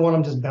just didn't want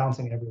them just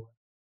bouncing everywhere.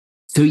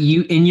 So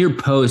you in your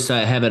post,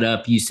 I have it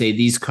up. You say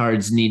these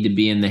cards need to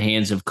be in the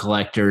hands of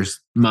collectors,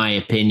 my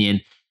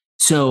opinion.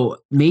 So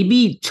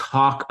maybe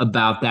talk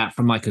about that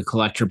from like a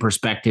collector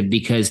perspective,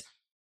 because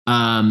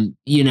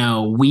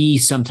we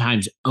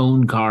sometimes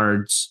own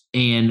cards,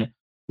 and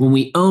when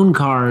we own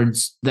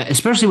cards, that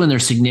especially when they're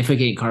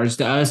significant cards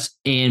to us,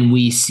 and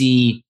we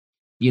see,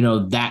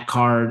 that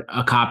card,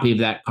 a copy of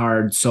that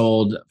card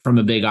sold from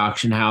a big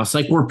auction house,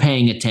 like we're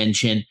paying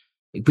attention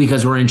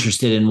because we're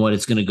interested in what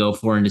it's going to go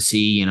for, and to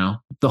see,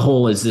 the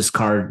whole,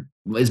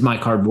 is my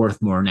card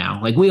worth more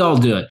now? Like we all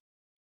do it.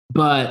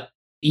 But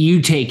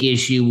you take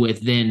issue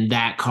with then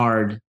that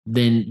card,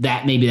 then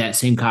that maybe that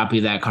same copy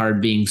of that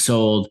card being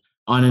sold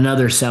on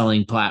another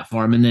selling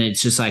platform. And then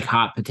it's just like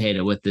hot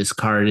potato with this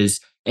card.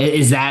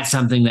 Is that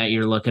something that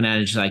you're looking at?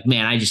 It's just like,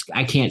 man,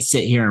 I can't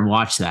sit here and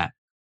watch that.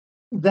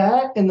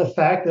 That and the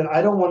fact that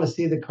I don't want to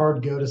see the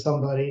card go to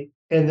somebody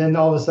and then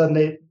all of a sudden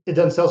it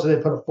doesn't sell, so they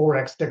put a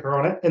 4X sticker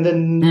on it, and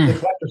then the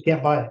collectors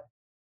can't buy it.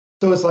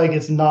 So it's like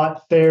it's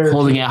not fair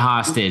Holding to it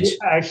hostage.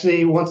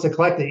 actually wants to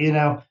collect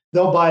it.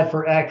 They'll buy it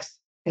for X,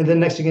 and then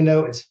next thing you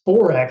know, it's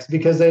 4X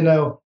because they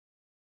know,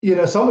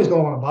 somebody's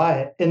going to want to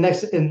buy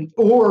it,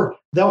 or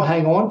they'll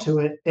hang on to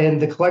it,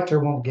 and the collector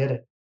won't get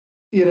it.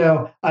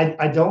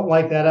 I don't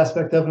like that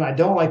aspect of it. And I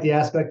don't like the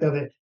aspect of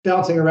it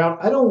bouncing around.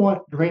 I don't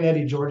want green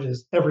Eddie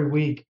Georges every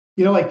week.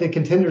 Like the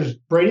contenders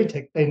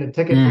Brady and the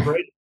ticket for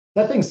Brady.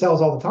 That thing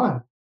sells all the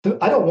time.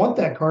 I don't want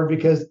that card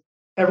because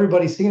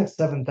everybody's seen it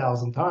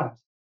 7,000 times.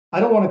 I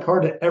don't want a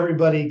card that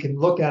everybody can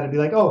look at and be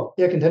like, oh,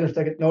 yeah, contenders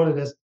ticket, know what it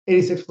is.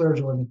 86 Flair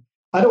Jordan.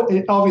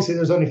 Obviously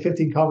there's only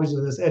 15 copies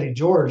of this Eddie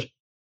George,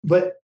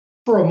 but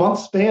for a month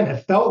span,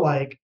 it felt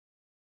like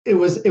it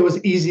was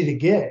easy to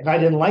get. And I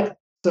didn't like it.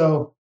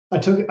 So I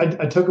took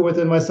it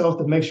within myself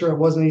to make sure it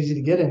wasn't easy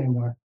to get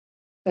anymore,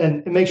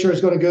 and make sure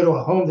it's going to go to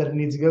a home that it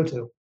needs to go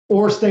to,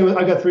 or stay with.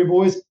 I got 3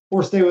 boys,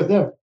 or stay with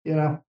them.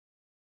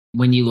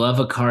 When you love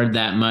a card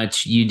that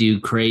much, you do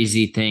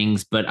crazy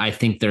things, but I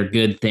think they're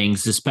good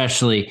things,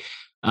 especially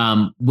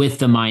with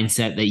the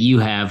mindset that you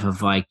have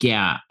of like,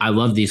 yeah, I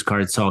love these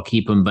cards, so I'll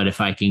keep them. But if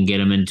I can get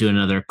them into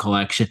another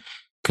collection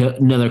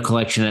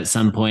at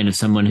some point of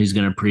someone who's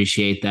going to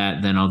appreciate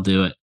that, then I'll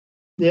do it.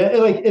 Yeah,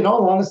 like in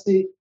all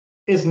honesty,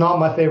 it's not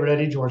my favorite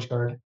Eddie George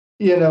card.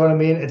 You know what I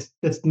mean?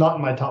 It's not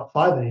in my top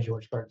 5 Eddie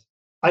George cards.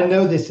 I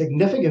know the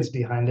significance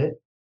behind it,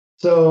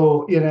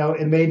 so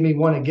it made me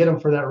want to get them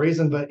for that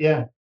reason. But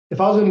yeah, if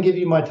I was going to give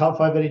you my top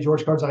 5 Eddie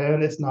George cards I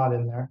own, it's not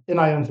in there, and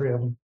I own 3 of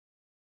them.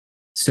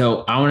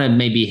 So I want to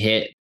maybe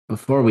hit,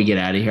 before we get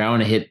out of here, I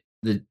want to hit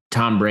the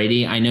Tom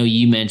Brady. I know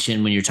you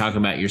mentioned when you're talking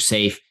about your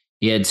safe,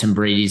 you had some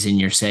Brady's in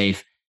your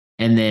safe,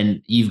 and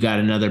then you've got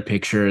another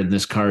picture, and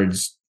this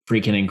card's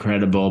freaking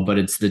incredible, but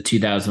it's the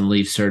 2000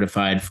 Leaf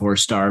certified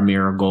 4-star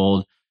mirror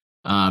gold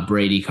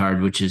Brady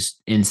card, which is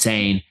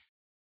insane.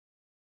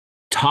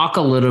 Talk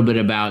a little bit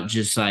about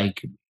just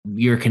like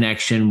your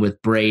connection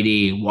with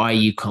Brady, why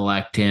you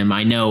collect him.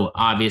 I know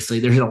obviously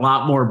there's a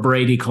lot more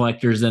Brady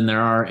collectors than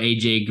there are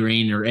AJ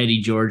Green or Eddie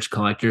George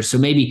collectors. So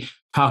maybe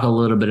talk a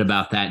little bit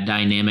about that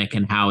dynamic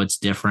and how it's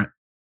different.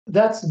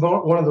 That's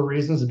one of the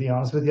reasons, to be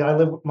honest with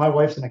you. My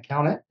wife's an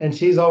accountant, and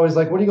she's always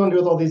like, what are you going to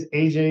do with all these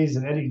AJs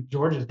and Eddie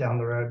Georges down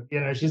the road?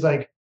 She's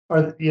like,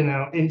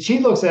 and she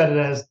looks at it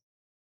as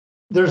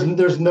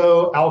there's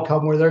no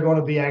outcome where they're going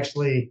to be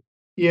actually,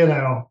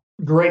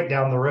 great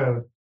down the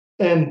road.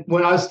 And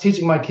when I was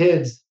teaching my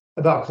kids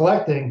about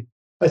collecting,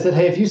 I said,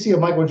 hey, if you see a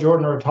Michael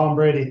Jordan or a Tom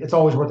Brady, it's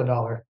always worth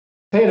 $1.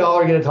 Pay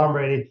 $1, get a Tom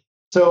Brady.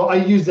 So I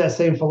use that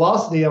same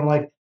philosophy. I'm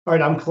like, all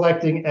right, I'm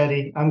collecting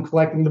Eddie. I'm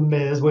collecting the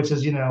Miz, which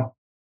is,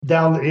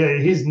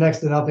 he's next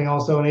to nothing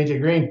also, in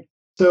AJ Green.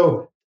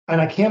 So,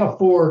 and I can't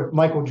afford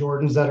Michael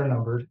Jordans that are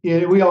numbered.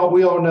 We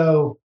all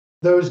know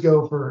those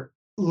go for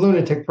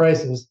lunatic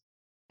prices.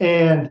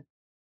 And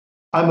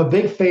I'm a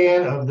big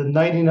fan of the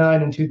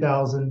 99 and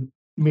 2000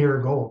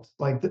 mirror golds,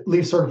 like the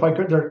Leaf certified.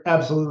 They're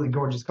absolutely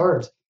gorgeous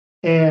cards.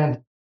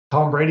 And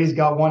Tom Brady's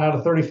got 1 out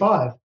of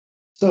 35.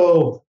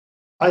 So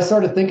I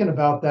started thinking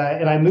about that,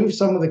 and I moved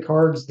some of the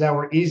cards that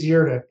were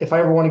easier to, if I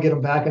ever want to get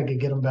them back, I could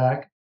get them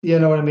back. You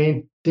know what I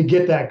mean? To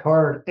get that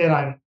card.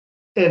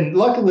 And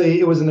luckily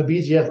it was in the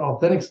BGS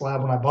authentic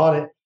slab when I bought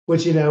it,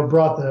 which,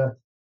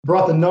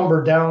 brought the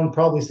number down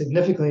probably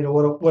significantly to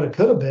what it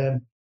could have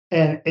been.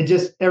 And it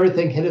just,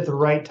 everything hit at the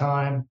right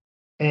time,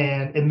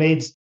 and it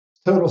made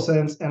total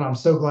sense. And I'm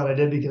so glad I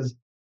did, because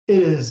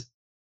it is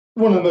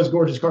one of the most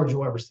gorgeous cards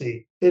you'll ever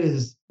see. It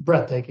is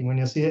breathtaking when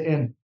you see it.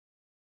 And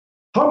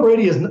Tom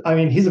Brady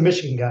he's a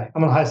Michigan guy.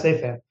 I'm an Ohio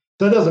State fan.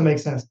 So it doesn't make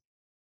sense.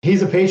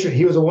 He's a Patriot.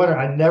 He was a winner.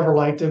 I never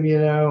liked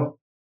him,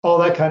 all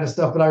that kind of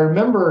stuff. But I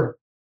remember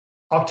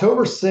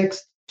October 6th,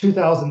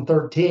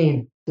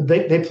 2013,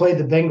 they played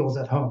the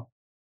Bengals at home.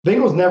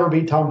 Bengals never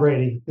beat Tom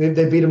Brady.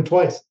 They beat him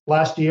twice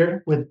last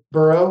year with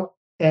Burrow,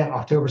 and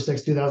October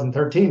 6th,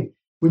 2013.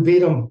 We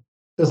beat him.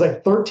 It was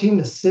like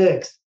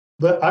 13-6.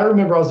 But I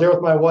remember I was there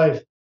with my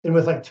wife, and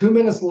with like 2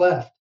 minutes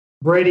left,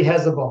 Brady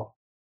has the ball.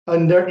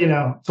 And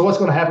so what's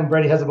going to happen?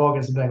 Brady has the ball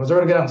against the Bengals. They're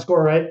going to get out and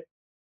score, right?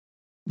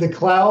 the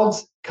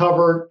clouds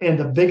covered and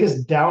the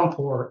biggest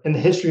downpour in the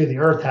history of the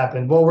earth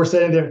happened. Well, we're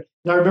sitting there,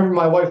 and I remember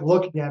my wife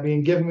looking at me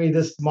and giving me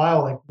this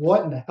smile, like,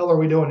 "What in the hell are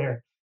we doing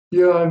here?"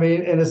 You know what I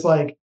mean? And it's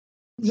like,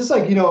 just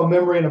like a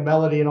memory and a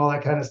melody and all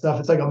that kind of stuff.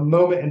 It's like a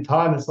moment in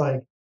time. It's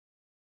like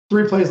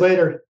 3 plays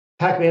later,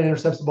 Pac-Man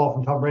intercepts the ball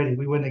from Tom Brady.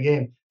 We win the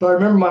game. But I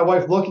remember my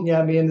wife looking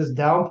at me in this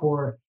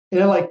downpour, and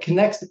it like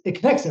connects. It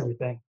connects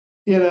everything,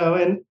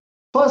 And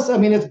plus, I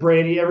mean, it's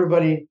Brady.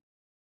 Everybody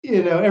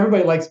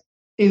likes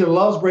either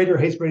loves Brady or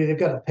hates Brady. They've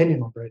got an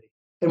opinion on Brady,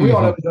 and we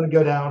all know he's going to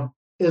go down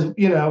as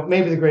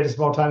maybe the greatest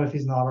of all time if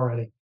he's not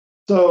already.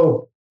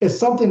 So it's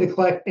something to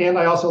collect, and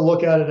I also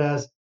look at it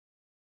as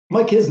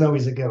my kids know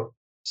he's a GOAT.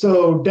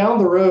 So down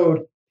the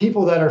road,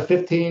 people that are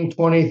 15,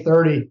 20,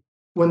 30,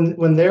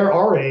 when they're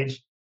our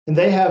age and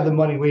they have the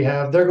money we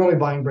have, they're going to be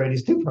buying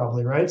Brady's too,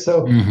 probably, right?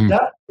 So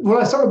that when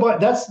I started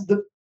buying,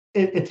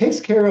 it takes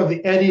care of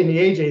the Eddie and the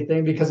AJ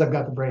thing because I've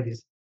got the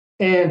Brady's.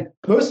 And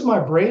most of my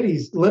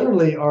Brady's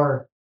literally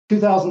are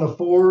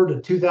 2004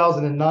 to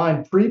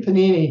 2009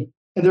 pre-Panini,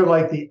 and they're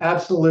like the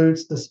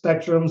absolutes, the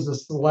spectrums, the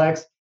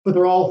selects, but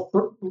they're all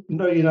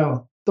 30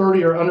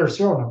 or under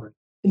serial number.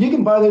 And you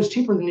can buy those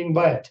cheaper than you can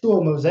buy a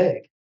 2-0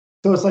 mosaic.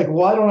 So it's like,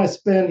 why don't I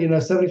spend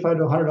 $75 to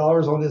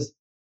 $100 on this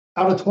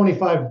out of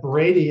 25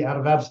 Brady out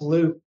of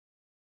absolute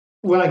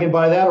when I can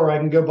buy that, or I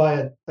can go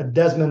buy a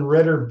Desmond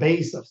Ritter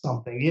base of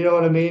something. You know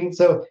what I mean?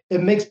 So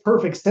it makes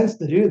perfect sense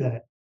to do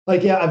that.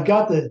 Like, yeah, I've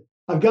got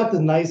the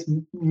nice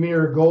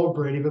mirror gold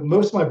Brady, but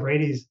most of my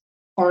Brady's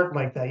aren't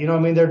like that. You know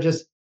what I mean? They're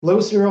just low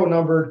serial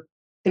numbered.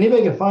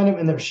 Anybody can find them,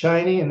 and they're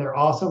shiny and they're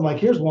awesome. Like,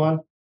 here's one.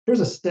 Here's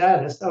a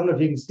status. I don't know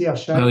if you can see how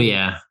shiny. Oh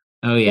yeah.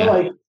 Oh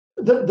yeah.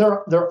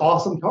 They're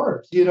awesome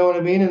cards. You know what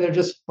I mean? And they're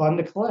just fun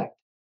to collect.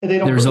 And they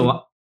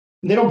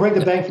don't break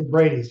the bank for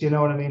Brady's. You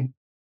know what I mean?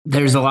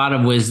 There's a lot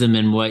of wisdom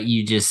in what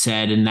you just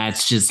said, and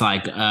that's just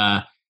like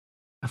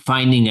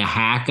finding a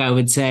hack, I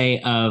would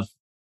say, of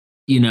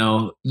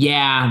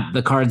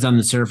the cards on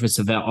the surface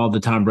of all the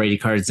Tom Brady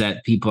cards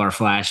that people are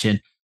flashing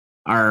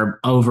are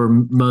over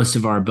most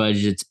of our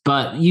budgets,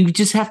 but you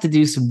just have to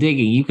do some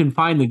digging. You can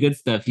find the good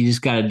stuff. You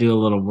just got to do a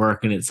little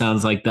work, and it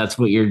sounds like that's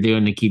what you're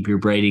doing to keep your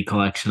Brady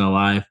collection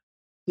alive.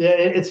 Yeah,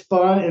 it's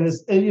fun, and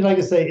like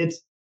I say,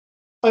 it's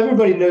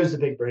everybody knows the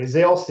big Brady's.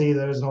 They all see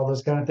those and all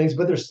those kind of things,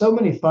 but there's so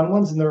many fun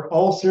ones, and they're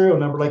all serial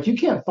number. Like, you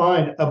can't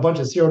find a bunch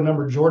of serial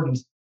number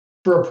Jordans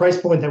for a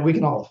price point that we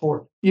can all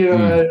afford.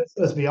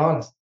 Let's be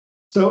honest.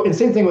 So, and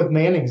same thing with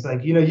Mannings.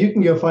 Like, you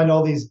can go find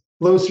all these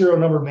low serial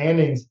number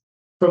Mannings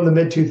from the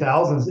mid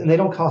 2000s, and they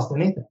don't cost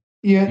anything.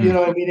 You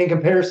know what I mean? In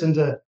comparison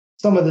to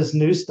some of this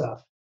new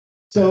stuff.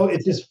 So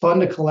it's just fun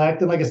to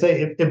collect. And like I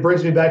say, it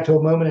brings me back to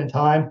a moment in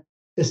time.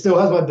 It still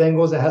has my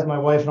Bengals, it has my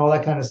wife and all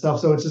that kind of stuff.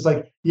 So it's just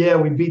like, yeah,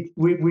 we beat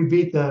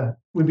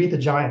the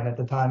giant at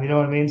the time. You know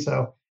what I mean?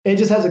 So it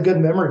just has a good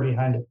memory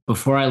behind it.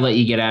 Before I let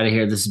you get out of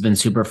here, this has been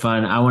super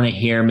fun. I want to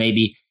hear,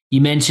 maybe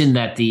you mentioned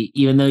that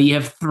even though you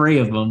have 3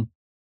 of them,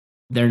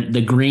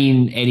 the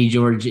green Eddie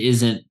George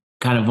isn't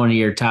kind of one of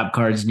your top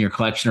cards in your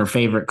collection or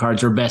favorite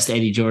cards or best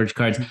Eddie George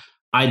cards.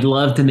 I'd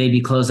love to maybe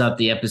close out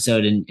the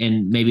episode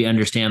and maybe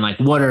understand, like,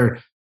 what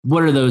are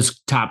those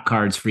top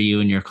cards for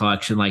you in your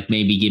collection? Like,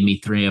 maybe give me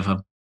 3 of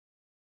them.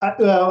 I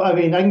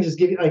can just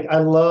give you, like, I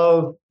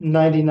love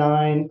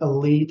 99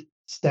 Elite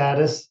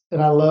status,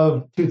 and I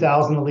love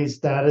 2000 Elite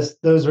status.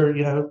 Those are,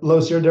 low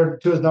serial. They're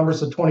to his numbers,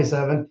 so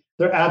 27.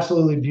 They're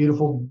absolutely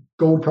beautiful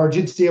gold cards.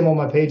 You'd see them on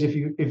my page if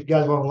you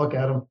guys want to look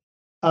at them.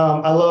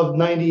 I love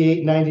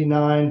 98,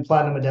 99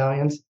 platinum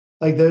medallions.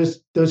 Like,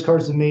 those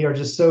cards to me are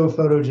just so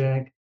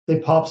photogenic. They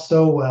pop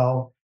so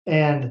well.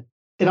 And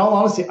in all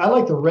honesty, I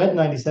like the red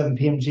 97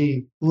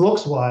 PMG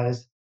looks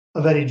wise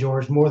of Eddie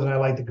George more than I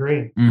like the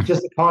green.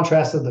 Just the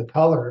contrast of the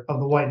color of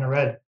the white and the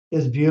red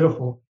is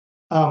beautiful.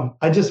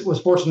 I just was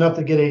fortunate enough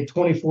to get a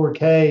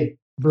 24K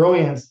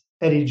Brilliance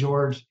Eddie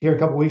George here a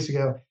couple weeks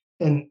ago.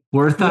 And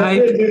worth the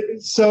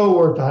hype? So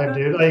worth the hype,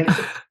 dude. Like,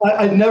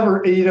 I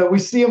never, we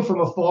see him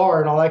from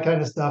afar and all that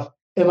kind of stuff.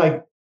 And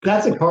like,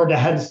 that's a card that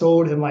hadn't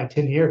sold in like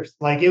 10 years.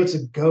 Like, it was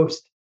a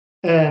ghost.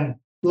 And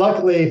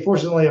luckily,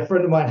 fortunately, a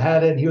friend of mine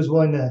had it, and he was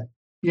willing to,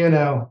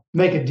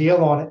 make a deal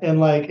on it. And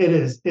like, it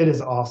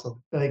is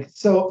awesome. Like,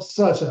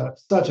 such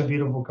a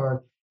beautiful card.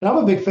 And I'm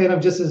a big fan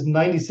of just his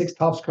 96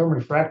 Topps Chrome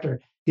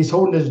Refractor. He's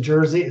holding his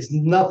jersey. It's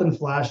nothing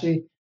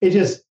flashy. He's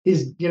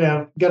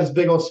got his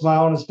big old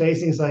smile on his face,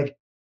 and he's like,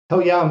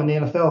 hell yeah, I'm in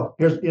the NFL.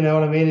 Here's, you know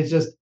what I mean?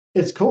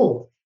 It's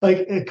cool.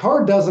 Like, a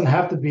card doesn't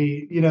have to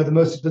be, the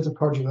most expensive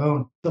card you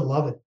own to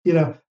love it.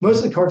 Most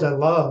of the cards I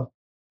love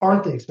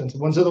aren't the expensive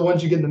ones. They're the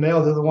ones you get in the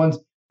mail. They're the ones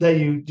that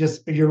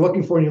you're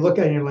looking for, and you look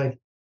at it and you're like,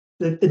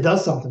 it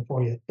does something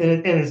for you.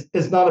 And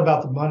it's not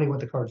about the money, what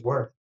the card's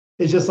worth.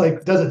 It's just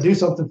like, does it do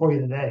something for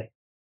you today?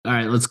 All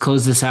right, let's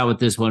close this out with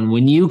this one.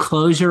 When you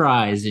close your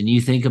eyes and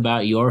you think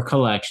about your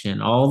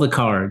collection, all the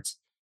cards,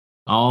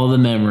 all the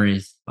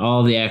memories,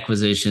 all the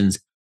acquisitions,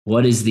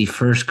 what is the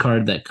first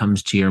card that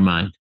comes to your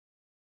mind?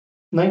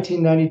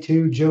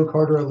 1992 Joe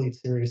Carter Elite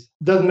Series.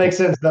 Doesn't make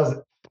sense, does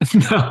it?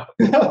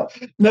 No.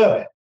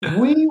 No.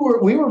 We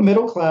were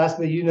middle class,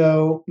 but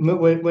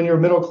when you're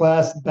middle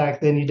class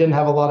back then, you didn't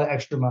have a lot of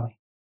extra money.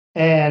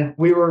 And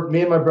me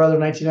and my brother,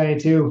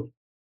 1992,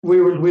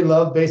 we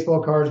loved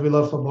baseball cards, we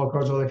loved football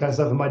cards, all that kind of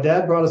stuff. And my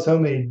dad brought us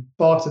home a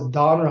box of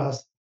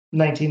Donruss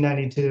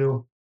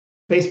 1992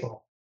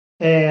 baseball,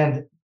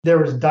 and there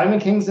was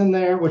Diamond Kings in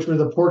there, which were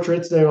the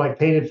portraits. They're like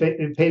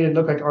painted,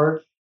 look like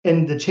art.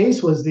 And the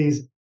chase was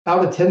these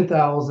out of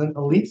 10,000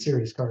 Elite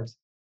Series cards.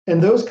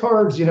 And those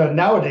cards,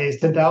 nowadays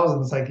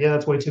 10,000 is like, yeah,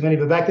 that's way too many.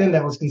 But back then,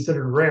 that was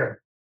considered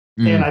rare.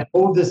 And I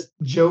pulled this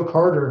Joe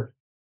Carter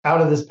out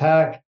of this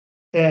pack,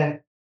 and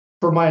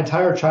for my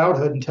entire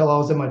childhood until I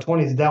was in my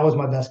 20s, that was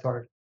my best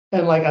card.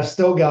 And like I've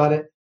still got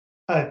it.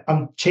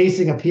 I'm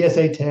chasing a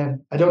PSA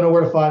 10. I don't know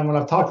where to find one.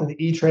 I've talked to the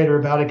E-Trader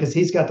about it because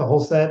he's got the whole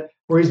set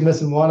where he's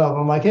missing one of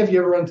them. I'm like, hey, if you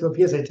ever run into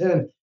a PSA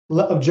 10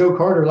 of Joe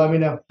Carter, let me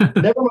know.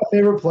 Never my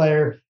favorite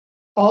player.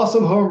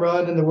 Awesome home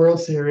run in the World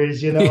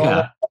Series,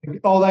 Yeah.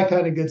 all that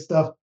kind of good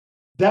stuff.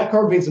 That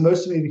card means the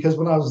most to me because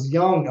when I was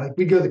young, like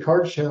we'd go to the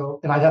card show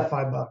and I'd have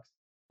 $5.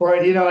 Or,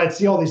 I'd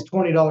see all these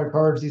 $20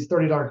 cards, these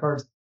 $30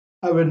 cards.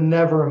 I would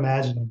never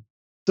imagine them.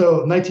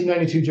 So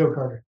 1992 Joe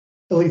Carter,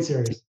 Elite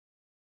Series.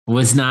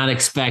 Was not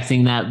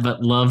expecting that,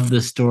 but love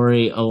the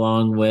story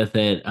along with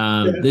it.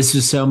 This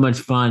was so much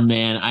fun,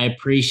 man. I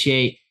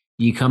appreciate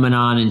you coming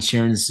on and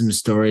sharing some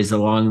stories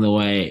along the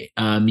way.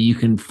 You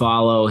can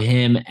follow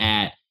him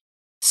at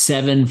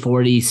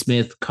 740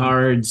 Smith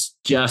Cards.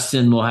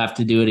 Justin, we'll have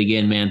to do it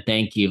again, man.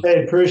 Thank you.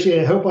 Hey,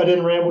 appreciate it. Hope I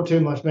didn't ramble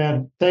too much,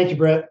 man. Thank you,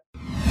 Brett.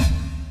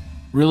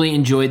 Really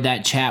enjoyed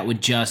that chat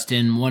with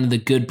Justin, one of the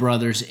good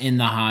brothers in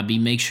the hobby.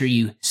 Make sure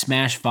you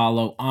smash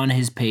follow on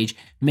his page.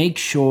 Make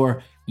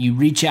sure you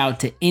reach out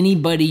to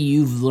anybody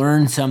you've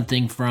learned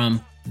something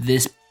from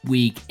this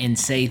week and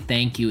say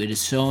thank you. It is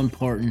so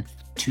important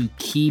to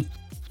keep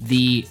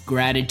the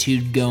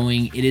gratitude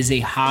going. It is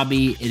a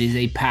hobby. It is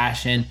a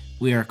passion.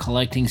 We are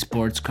collecting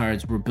sports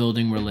cards. We're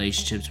building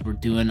relationships. We're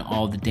doing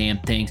all the damn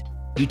things.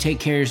 You take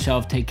care of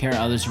yourself. Take care of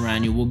others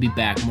around you. We'll be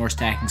back. More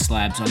Stacking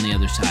Slabs on the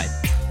other side.